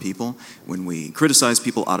or in other people, when we criticize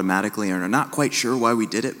people automatically and are not quite sure why we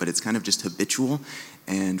did it, but it's kind of just habitual.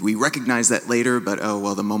 And we recognize that later, but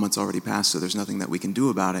the moment's already passed, so there's nothing that we can do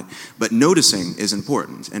about it. But noticing is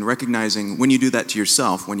important, and recognizing when you do that to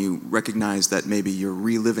yourself, when you recognize that maybe you're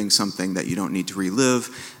reliving something that you don't need to relive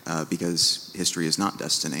because history is not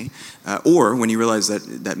destiny, or when you realize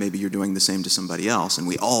that maybe you're doing the same to somebody else, and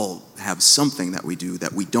we all have something that we do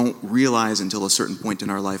that we don't realize until a certain point in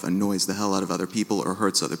our life annoys the hell out of other people or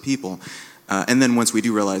hurts other people. And then once we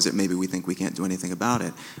do realize it, maybe we think we can't do anything about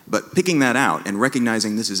it. But picking that out and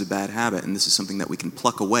recognizing this is a bad habit and this is something that we can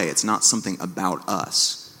pluck away, it's not something about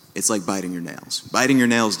us. It's like biting your nails. Biting your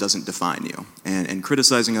nails doesn't define you. And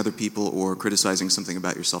criticizing other people or criticizing something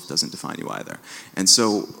about yourself doesn't define you either. And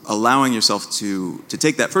so allowing yourself to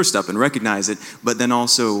take that first step and recognize it, but then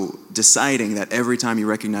also deciding that every time you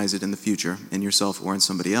recognize it in the future, in yourself or in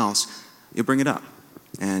somebody else, you'll bring it up.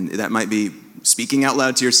 And that might be speaking out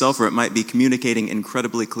loud to yourself, or it might be communicating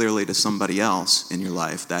incredibly clearly to somebody else in your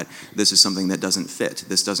life that this is something that doesn't fit.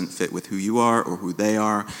 This doesn't fit with who you are or who they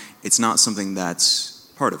are. It's not something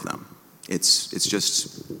that's part of them. It's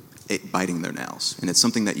just biting their nails. And it's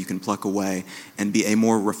something that you can pluck away and be a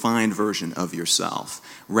more refined version of yourself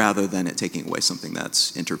rather than it taking away something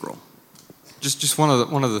that's integral. Just one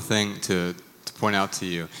other thing to point out to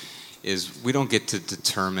you is we don't get to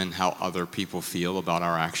determine how other people feel about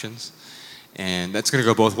our actions. And that's going to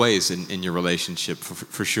go both ways in your relationship,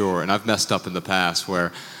 for sure. And I've messed up in the past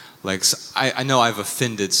where, like, I know I've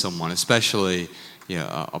offended someone, especially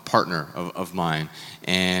a partner of mine.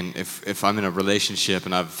 And if I'm in a relationship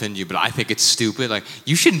and I've offended you, but I think it's stupid, like,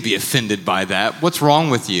 you shouldn't be offended by that. What's wrong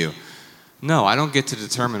with you? No, I don't get to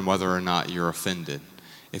determine whether or not you're offended.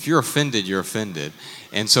 If you're offended, you're offended.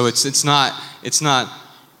 And so it's not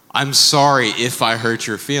I'm sorry if I hurt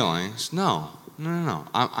your feelings. No.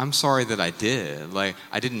 I'm sorry that I did. Like,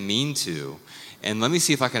 I didn't mean to. And let me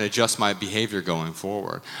see if I can adjust my behavior going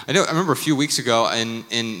forward. I remember a few weeks ago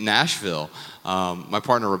in Nashville, my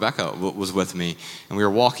partner Rebecca was with me, and we were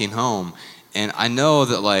walking home. And I know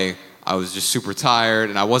that, like, I was just super tired,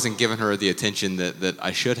 and I wasn't giving her the attention that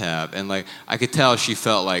I should have. And, like, I could tell she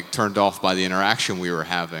felt, like, turned off by the interaction we were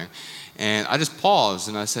having. And I just paused,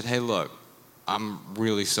 and I said, hey, look, I'm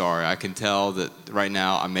really sorry. I can tell that right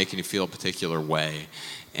now I'm making you feel a particular way.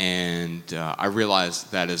 And I realize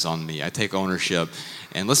that is on me. I take ownership.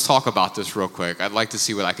 And let's talk about this real quick. I'd like to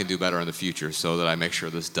see what I can do better in the future so that I make sure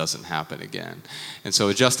this doesn't happen again. And so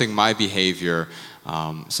adjusting my behavior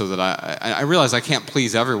so that I realize I can't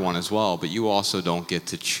please everyone as well, but you also don't get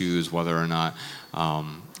to choose whether or not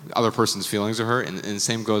other person's feelings are hurt. And the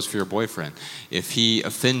same goes for your boyfriend. If he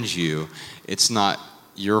offends you, it's not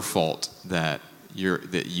your fault that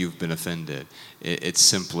you've been offended. It's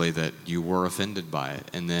simply that you were offended by it.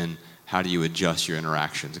 And then how do you adjust your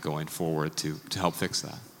interactions going forward to help fix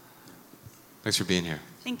that? Thanks for being here.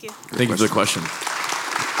 Thank you. Thank you for the question.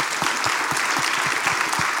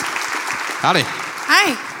 Howdy.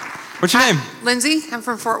 Hi. What's your name? Lindsay. I'm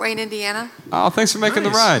from Fort Wayne, Indiana. Oh, thanks for making the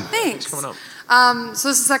ride. Thanks. Coming up. So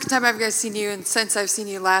this is the second time I've seen you, and since I've seen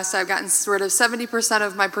you last, I've gotten rid of 70%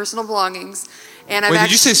 of my personal belongings. And Wait,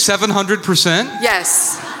 did you say 700%?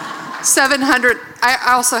 Yes. 700.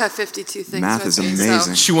 I also have 52 things. Math with is me,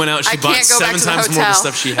 amazing. She went out, she bought 7 times more of the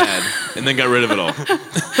stuff she had, and then got rid of it all.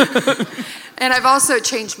 And I've also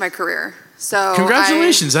changed my career. So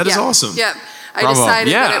Congratulations, that is awesome. Yep. I Bravo.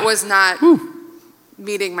 decided Yeah. that it was not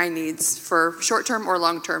meeting my needs for short term or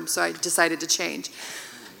long term, so I decided to change.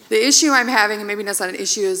 The issue I'm having, and maybe that's not an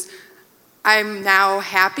issue, is I'm now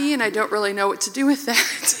happy and I don't really know what to do with that.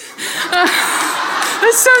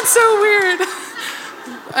 That sounds so weird.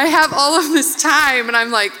 I have all of this time and I'm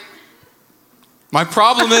like, My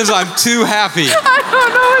problem is I'm too happy. I don't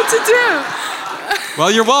know what to do.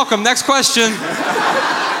 Well, you're welcome. Next question.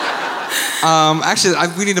 Actually,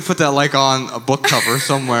 we need to put that like on a book cover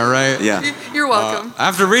somewhere, right? Yeah. You're welcome.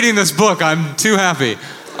 After reading this book, I'm too happy.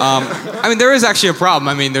 I mean, there is actually a problem.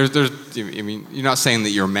 I mean, you're not saying that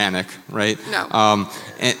you're manic, right? No.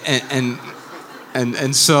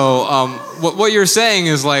 And so what you're saying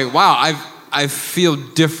is like, wow, I feel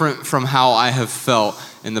different from how I have felt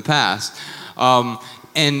in the past. And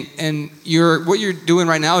what you're doing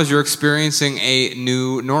right now is you're experiencing a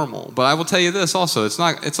new normal. But I will tell you this also: it's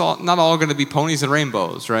not all going to be ponies and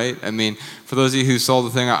rainbows, right? I mean, for those of you who saw the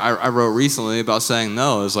thing I wrote recently about saying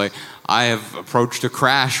no, is like I have approached a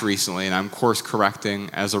crash recently, and I'm course correcting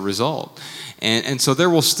as a result. And so there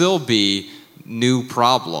will still be new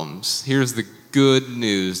problems. Here's the good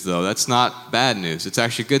news, though. That's not bad news. It's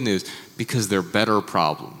actually good news, because they're better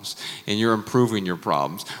problems, and you're improving your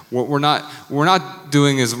problems. What we're not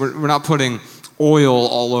doing is we're not putting oil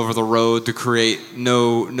all over the road to create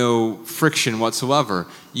no friction whatsoever.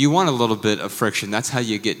 You want a little bit of friction. That's how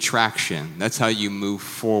you get traction. That's how you move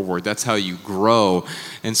forward. That's how you grow.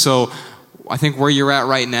 And so I think where you're at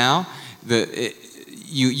right now,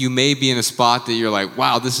 you may be in a spot that you're like,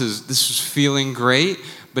 wow, this is feeling great,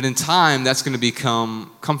 but in time that's going to become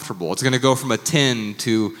comfortable. It's going to go from a 10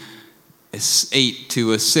 to an 8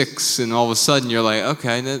 to a 6, and all of a sudden you're like,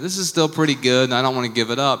 okay, this is still pretty good, and I don't want to give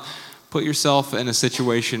it up. Put yourself in a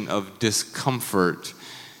situation of discomfort,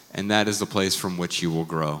 and that is the place from which you will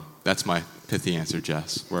grow. That's my pithy answer,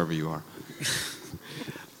 Jess, wherever you are.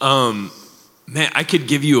 Man, I could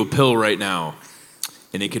give you a pill right now,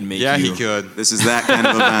 and it could make you... Yeah, he could. This is that kind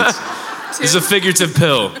of event. This is a figurative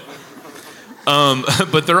pill.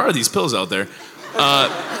 But there are these pills out there.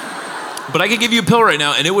 But I could give you a pill right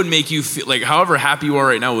now, and it would make you feel like however happy you are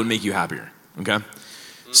right now would make you happier. Okay?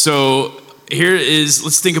 So here is,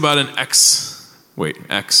 let's think about an X, Y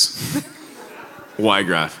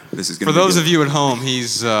graph. This is For those of you at home,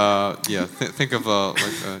 he's think of a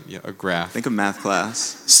graph. Think of math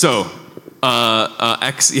class. So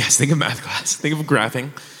X, yes, think of math class. Think of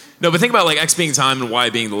graphing. No, but think about like X being time and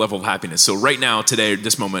Y being the level of happiness. So right now, today,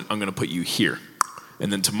 this moment, I'm going to put you here.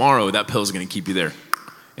 And then tomorrow, that pill is going to keep you there.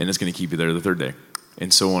 And it's going to keep you there the third day.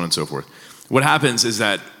 And so on and so forth. What happens is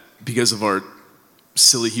that because of our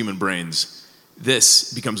silly human brains,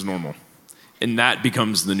 this becomes normal. And that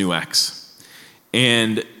becomes the new X.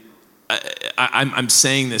 And I'm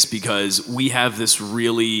saying this because we have this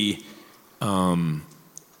really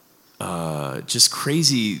just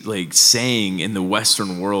crazy like saying in the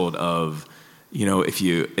Western world of, if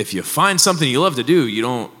you find something you love to do, you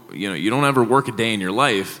don't ever work a day in your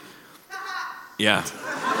life. Yeah.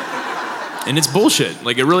 And it's bullshit.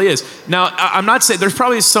 Like, it really is. Now, I'm not saying, there's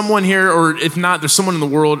probably someone here, or if not, there's someone in the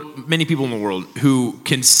world, many people in the world, who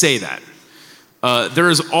can say that. There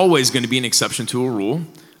is always going to be an exception to a rule.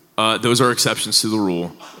 Those are exceptions to the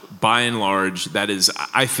rule. By and large,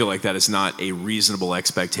 I feel like that is not a reasonable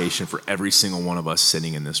expectation for every single one of us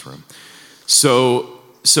sitting in this room. So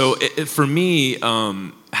for me,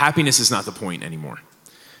 happiness is not the point anymore.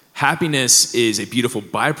 Happiness is a beautiful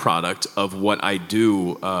byproduct of what I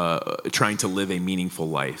do, trying to live a meaningful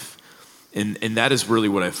life. And that is really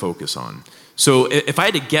what I focus on. So if I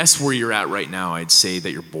had to guess where you're at right now, I'd say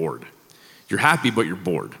that you're bored. You're happy, but you're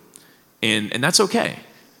bored. And that's okay.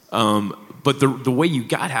 But the way you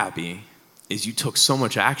got happy is you took so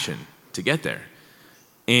much action to get there.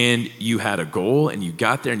 And you had a goal, and you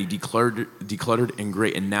got there, and you decluttered, and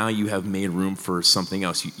great, and now you have made room for something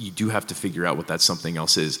else. You do have to figure out what that something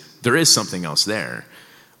else is. There is something else there,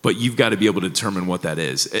 but you've got to be able to determine what that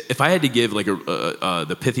is. If I had to give like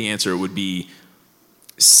the pithy answer, it would be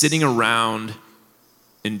sitting around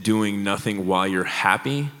and doing nothing while you're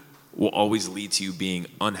happy will always lead to you being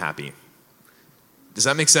unhappy. Does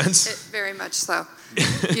that make sense? Very much so.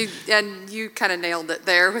 You kind of nailed it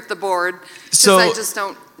there with the board. So I just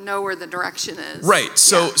don't know where the direction is. Right.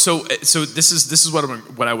 So this is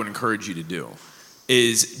what I would encourage you to do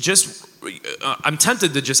is just. I'm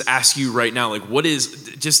tempted to just ask you right now, like,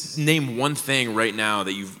 just name one thing right now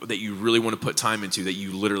that you really want to put time into that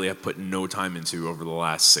you literally have put no time into over the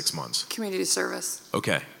last 6 months. Community service.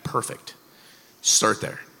 Okay. Perfect. Start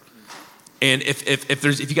there. And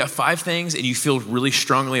if you got 5 things and you feel really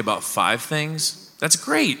strongly about 5 things, that's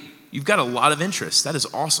great. You've got a lot of interests. That is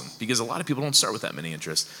awesome because a lot of people don't start with that many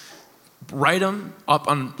interests. Write them up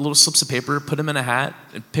on little slips of paper, put them in a hat,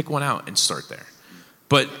 and pick one out and start there.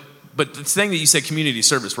 But the thing that you said, community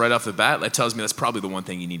service, right off the bat, that tells me that's probably the one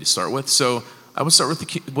thing you need to start with. So I would start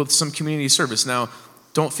with some community service. Now,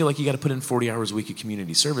 don't feel like you got to put in 40 hours a week of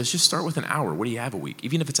community service. Just start with an hour. What do you have a week?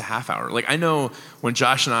 Even if it's a half hour. Like, I know when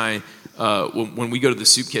Josh and I, when we go to the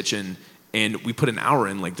soup kitchen and we put an hour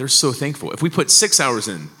in, like, they're so thankful. If we put 6 hours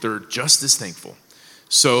in, they're just as thankful.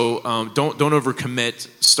 So don't overcommit.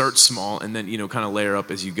 Start small and then, kind of layer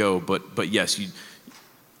up as you go. But yes,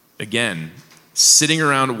 again, sitting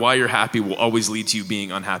around while you're happy will always lead to you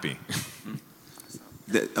being unhappy.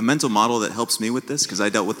 A mental model that helps me with this, because I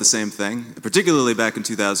dealt with the same thing, particularly back in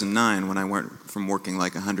 2009 when I went from working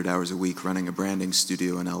like 100 hours a week running a branding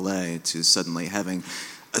studio in LA to suddenly having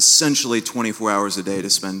essentially 24 hours a day to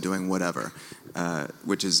spend doing whatever,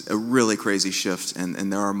 which is a really crazy shift.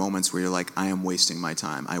 And there are moments where you're like, I am wasting my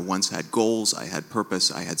time. I once had goals, I had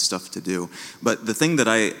purpose, I had stuff to do. But the thing that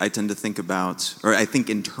I tend to think about, or I think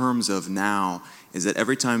in terms of now, is that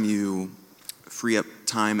every time you free up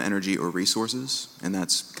time, energy, or resources, and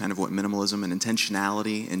that's kind of what minimalism and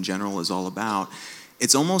intentionality in general is all about,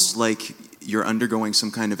 it's almost like you're undergoing some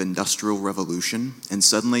kind of industrial revolution, and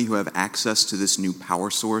suddenly you have access to this new power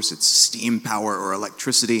source. It's steam power or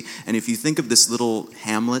electricity, and if you think of this little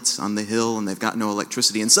hamlet on the hill and they've got no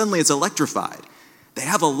electricity, and suddenly it's electrified, they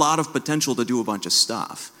have a lot of potential to do a bunch of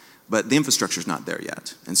stuff. But the infrastructure's not there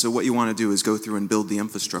yet. And so what you want to do is go through and build the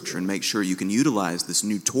infrastructure and make sure you can utilize this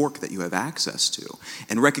new torque that you have access to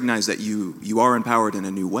and recognize that you are empowered in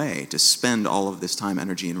a new way to spend all of this time,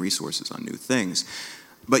 energy, and resources on new things.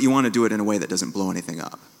 But you want to do it in a way that doesn't blow anything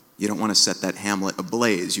up. You don't want to set that hamlet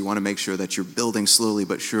ablaze. You want to make sure that you're building slowly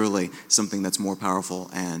but surely something that's more powerful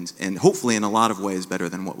and hopefully in a lot of ways better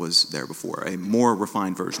than what was there before, a more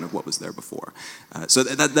refined version of what was there before. So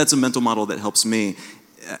that's a mental model that helps me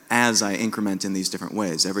as I increment in these different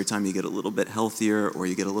ways. Every time you get a little bit healthier or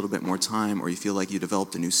you get a little bit more time or you feel like you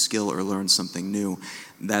developed a new skill or learned something new,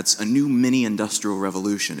 that's a new mini industrial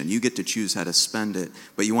revolution and you get to choose how to spend it,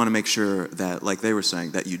 but you want to make sure that, like they were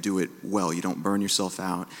saying, that you do it well. You don't burn yourself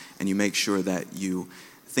out and you make sure that you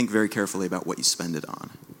think very carefully about what you spend it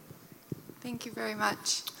on. Thank you very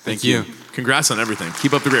much. Thank you. Congrats on everything.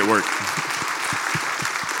 Keep up the great work.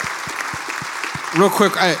 Real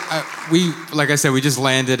quick, we like I said, we just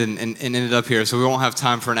landed and ended up here, so we won't have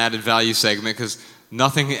time for an added value segment because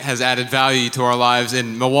nothing has added value to our lives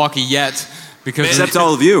in Milwaukee yet. Because except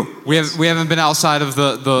all of you, we haven't been outside of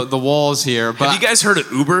the walls here. But have you guys heard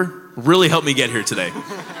of Uber? Really helped me get here today.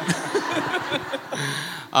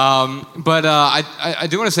 But I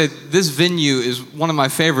do want to say this venue is one of my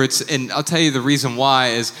favorites, and I'll tell you the reason why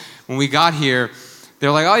is when we got here,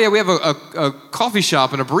 they're like, oh yeah, we have a coffee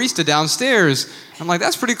shop and a barista downstairs. I'm like,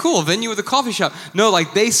 that's pretty cool, a venue with a coffee shop. No,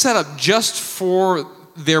 like they set up just for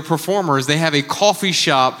their performers. They have a coffee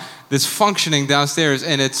shop that's functioning downstairs,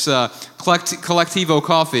 and it's Collectivo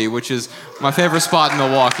Coffee, which is my favorite spot in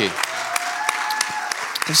Milwaukee.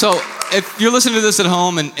 So if you're listening to this at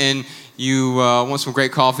home and you want some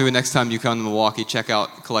great coffee the next time you come to Milwaukee, check out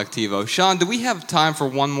Collectivo. Sean, do we have time for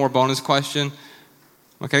one more bonus question?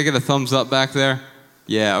 Can I get a thumbs up back there?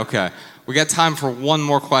 Yeah, okay. We got time for one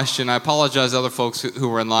more question. I apologize to other folks who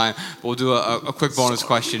were in line, but we'll do a quick bonus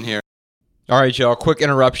question here. All right, y'all, quick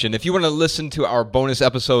interruption. If you want to listen to our bonus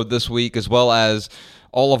episode this week, as well as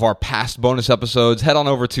all of our past bonus episodes, head on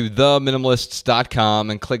over to theminimalists.com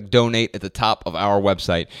and click donate at the top of our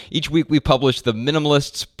website. Each week we publish the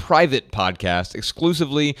Minimalists private podcast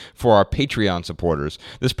exclusively for our Patreon supporters.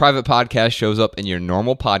 This private podcast shows up in your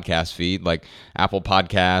normal podcast feed like Apple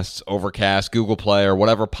Podcasts, Overcast, Google Play, or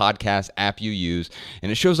whatever podcast app you use,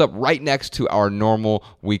 and it shows up right next to our normal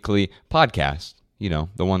weekly podcast. You know,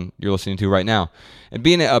 the one you're listening to right now. And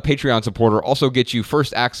being a Patreon supporter also gets you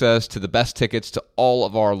first access to the best tickets to all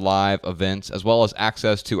of our live events, as well as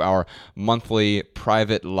access to our monthly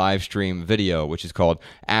private live stream video, which is called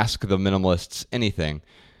Ask the Minimalists Anything.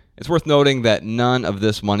 It's worth noting that none of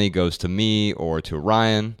this money goes to me or to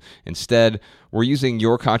Ryan. Instead, we're using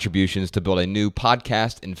your contributions to build a new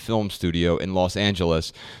podcast and film studio in Los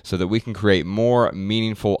Angeles so that we can create more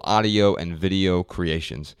meaningful audio and video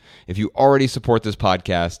creations. If you already support this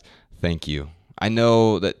podcast, thank you. I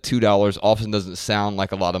know that $2 often doesn't sound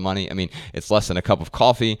like a lot of money. I mean, it's less than a cup of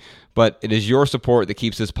coffee, but it is your support that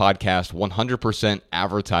keeps this podcast 100%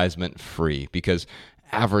 advertisement free, because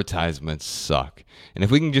advertisements suck. And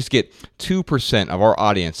if we can just get 2% of our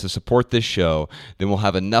audience to support this show, then we'll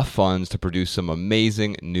have enough funds to produce some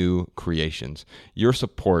amazing new creations. Your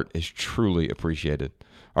support is truly appreciated.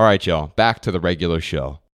 All right, y'all, back to the regular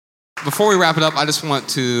show. Before we wrap it up, I just want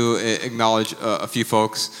to acknowledge a few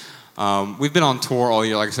folks. We've been on tour all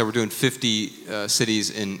year. Like I said, we're doing 50 cities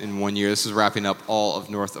in 1 year. This is wrapping up all of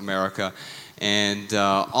North America. And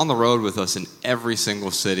on the road with us in every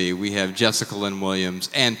single city, we have Jessica Lynn Williams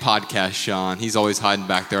and Podcast Sean. He's always hiding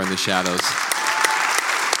back there in the shadows.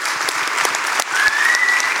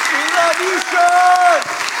 We love you, Sean!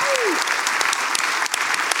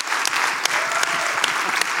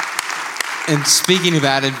 And speaking of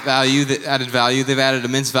added value, they've added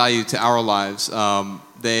immense value to our lives.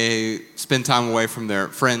 They spend time away from their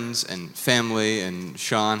friends and family, and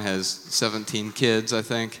Sean has 17 kids, I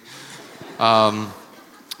think.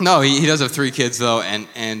 No, he does have 3 kids though, and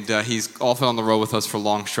he's often on the road with us for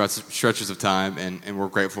long stretches of time, and we're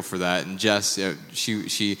grateful for that. And Jess,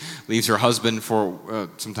 she leaves her husband for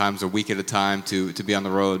sometimes a week at a time to be on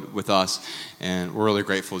the road with us, and we're really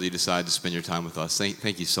grateful that you decided to spend your time with us.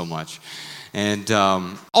 Thank you so much. And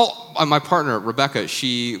my partner Rebecca,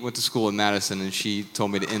 she went to school in Madison, and she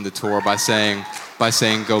told me to end the tour by saying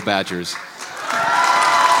 "Go Badgers."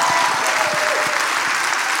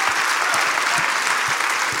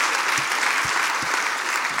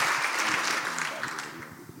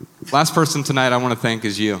 Last person tonight I want to thank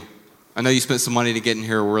is you. I know you spent some money to get in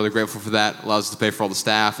here. We're really grateful for that. It allows us to pay for all the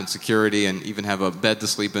staff and security and even have a bed to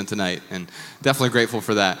sleep in tonight, and definitely grateful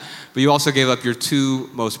for that. But you also gave up your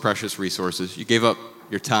 2 most precious resources. You gave up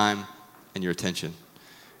your time and your attention,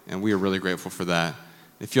 and we are really grateful for that.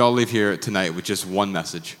 If you all leave here tonight with just one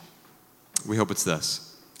message, we hope it's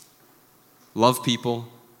this: love people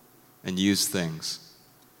and use things,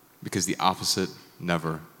 because the opposite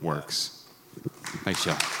never works. Thanks,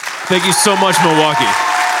 Joe. Thank you so much, Milwaukee.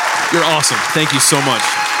 You're awesome. Thank you so much.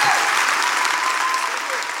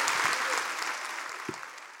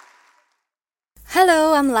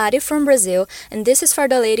 Hello, I'm Lari from Brazil, and this is for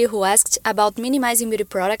the lady who asked about minimizing beauty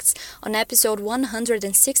products on episode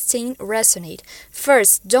 116, Resonate.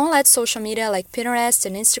 First, don't let social media like Pinterest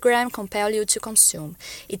and Instagram compel you to consume.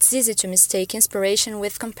 It's easy to mistake inspiration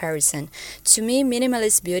with comparison. To me,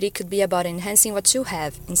 minimalist beauty could be about enhancing what you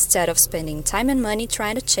have, instead of spending time and money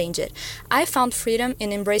trying to change it. I found freedom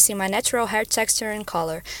in embracing my natural hair texture and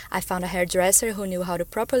color. I found a hairdresser who knew how to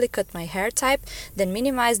properly cut my hair type, then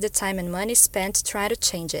minimize the time and money spent try to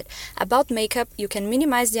change it. About makeup, you can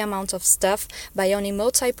minimize the amount of stuff by owning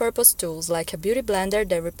multi-purpose tools like a beauty blender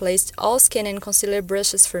that replaced all skin and concealer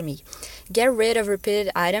brushes for me. Get rid of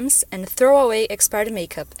repeated items and throw away expired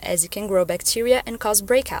makeup, as it can grow bacteria and cause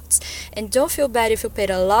breakouts. And don't feel bad if you paid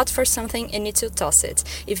a lot for something and need to toss it.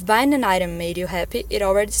 If buying an item made you happy, it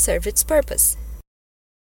already served its purpose.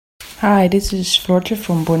 Hi, this is Floortje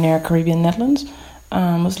from Bonaire, Caribbean, Netherlands.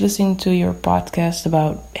 I was listening to your podcast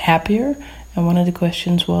about happier, and one of the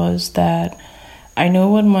questions was that I know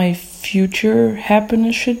what my future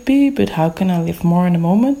happiness should be, but how can I live more in the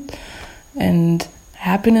moment? And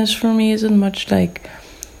happiness for me isn't much like,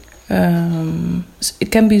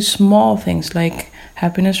 it can be small things, like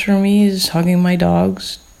happiness for me is hugging my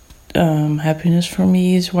dogs. Happiness for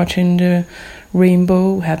me is watching the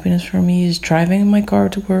rainbow. Happiness for me is driving in my car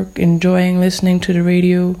to work, enjoying listening to the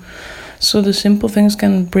radio. So the simple things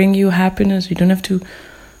can bring you happiness. You don't have to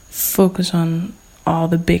focus on all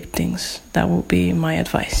the big things. That would be my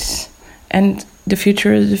advice. And the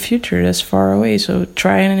future is the future. That's far away. So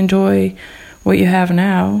try and enjoy what you have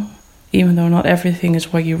now, even though not everything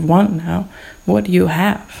is what you want now, what you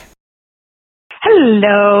have.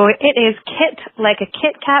 Hello, it is Kit, like a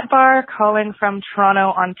Kit Kat bar, calling from Toronto,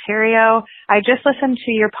 Ontario. I just listened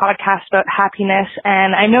to your podcast about happiness,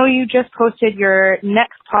 and I know you just posted your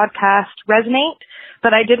next podcast, Resonate,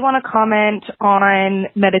 but I did want to comment on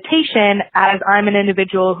meditation, as I'm an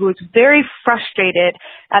individual who is very frustrated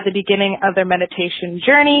at the beginning of their meditation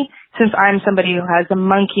journey, since I'm somebody who has a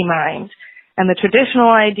monkey mind. And the traditional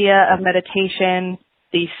idea of meditation,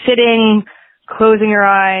 the sitting, closing your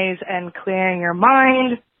eyes and clearing your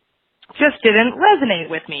mind, just didn't resonate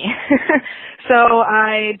with me. So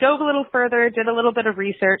I dove a little further, did a little bit of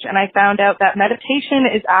research, and I found out that meditation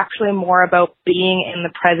is actually more about being in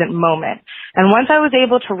the present moment. And once I was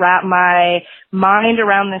able to wrap my mind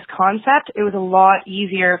around this concept, it was a lot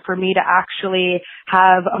easier for me to actually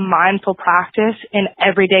have a mindful practice in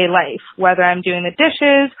everyday life, whether I'm doing the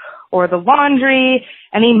dishes or the laundry,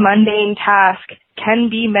 any mundane task can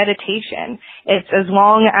be meditation. It's as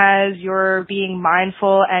long as you're being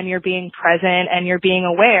mindful and you're being present and you're being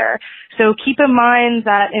aware. So keep in mind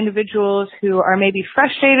that individuals who are maybe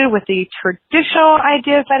frustrated with the traditional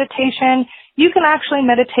idea of meditation, you can actually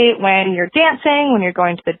meditate when you're dancing, when you're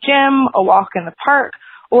going to the gym, a walk in the park,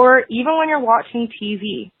 or even when you're watching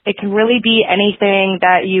TV. It can really be anything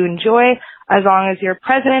that you enjoy as long as you're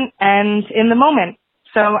present and in the moment.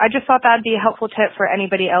 So I just thought that'd be a helpful tip for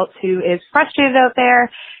anybody else who is frustrated out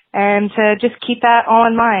there, and to just keep that all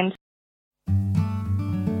in mind.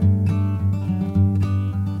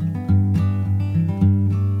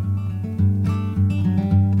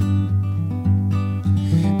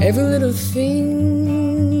 Every little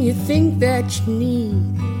thing you think that you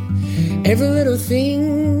need, every little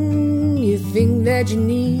thing you think that you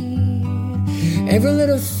need, every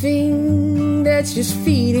little thing that's just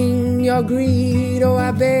feeding your greed. Oh,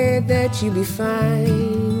 I bet that you'd be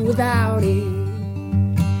fine without it.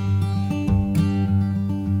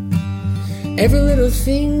 Every little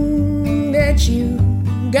thing that you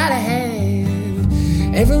gotta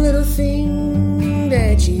have, every little thing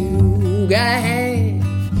that you gotta have,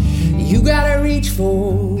 you gotta reach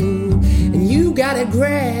for and you gotta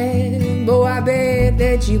grab. Oh, I bet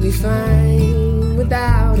that you'd be fine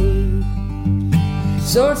without it.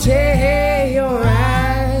 So tear your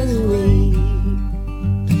eyes away,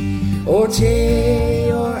 or tear